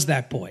I was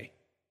that boy.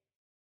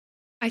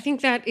 I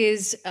think that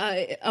is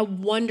a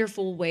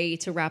wonderful way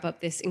to wrap up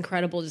this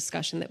incredible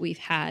discussion that we've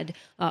had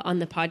on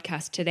the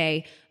podcast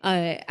today.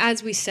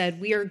 As we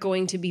said, we are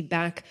going to be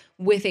back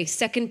with a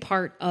second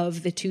part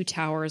of The Two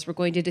Towers. We're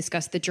going to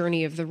discuss the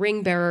journey of the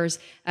ring bearers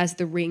as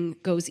the ring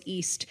goes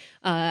east.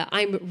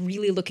 I'm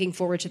really looking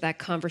forward to that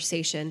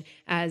conversation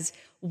as,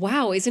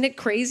 wow, isn't it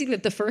crazy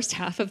that the first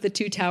half of The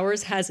Two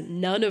Towers has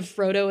none of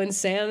Frodo and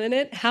Sam in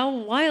it? How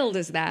wild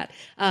is that?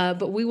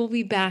 But we will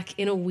be back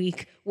in a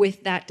week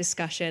with that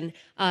discussion.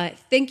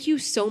 Thank you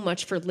so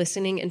much for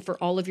listening and for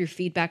all of your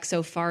feedback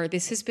so far.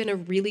 This has been a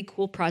really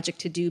cool project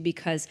to do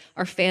because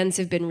our fans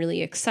have been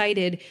really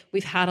excited.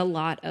 We've had a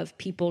lot of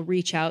people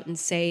reach out and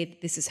say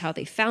this is how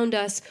they found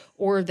us,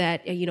 or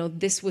that,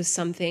 this was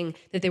something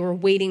that they were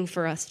waiting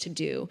for us to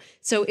do.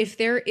 So if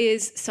there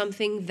is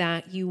something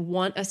that you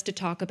want us to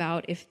talk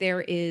about, if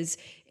there is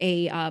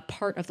a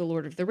part of The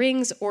Lord of the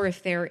Rings, or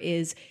if there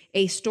is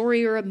a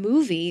story or a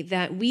movie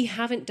that we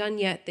haven't done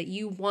yet that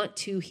you want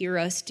to hear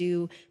us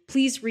do,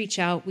 please reach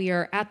out. We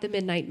are at The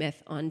Midnight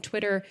Myth on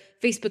Twitter,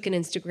 Facebook, and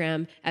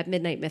Instagram at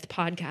Midnight Myth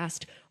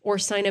Podcast, or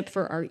sign up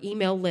for our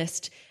email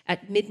list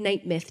at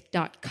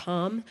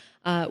midnightmyth.com.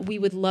 We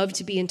would love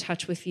to be in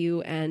touch with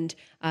you and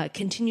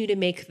continue to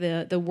make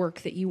the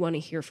work that you want to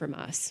hear from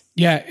us.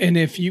 Yeah, and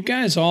if you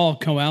guys all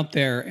go out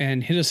there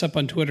and hit us up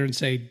on Twitter and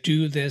say,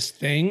 do this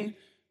thing,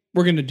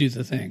 we're going to do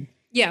the thing.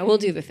 Yeah, we'll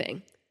do the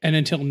thing. And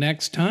until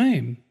next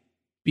time,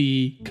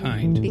 be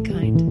kind. Be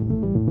kind.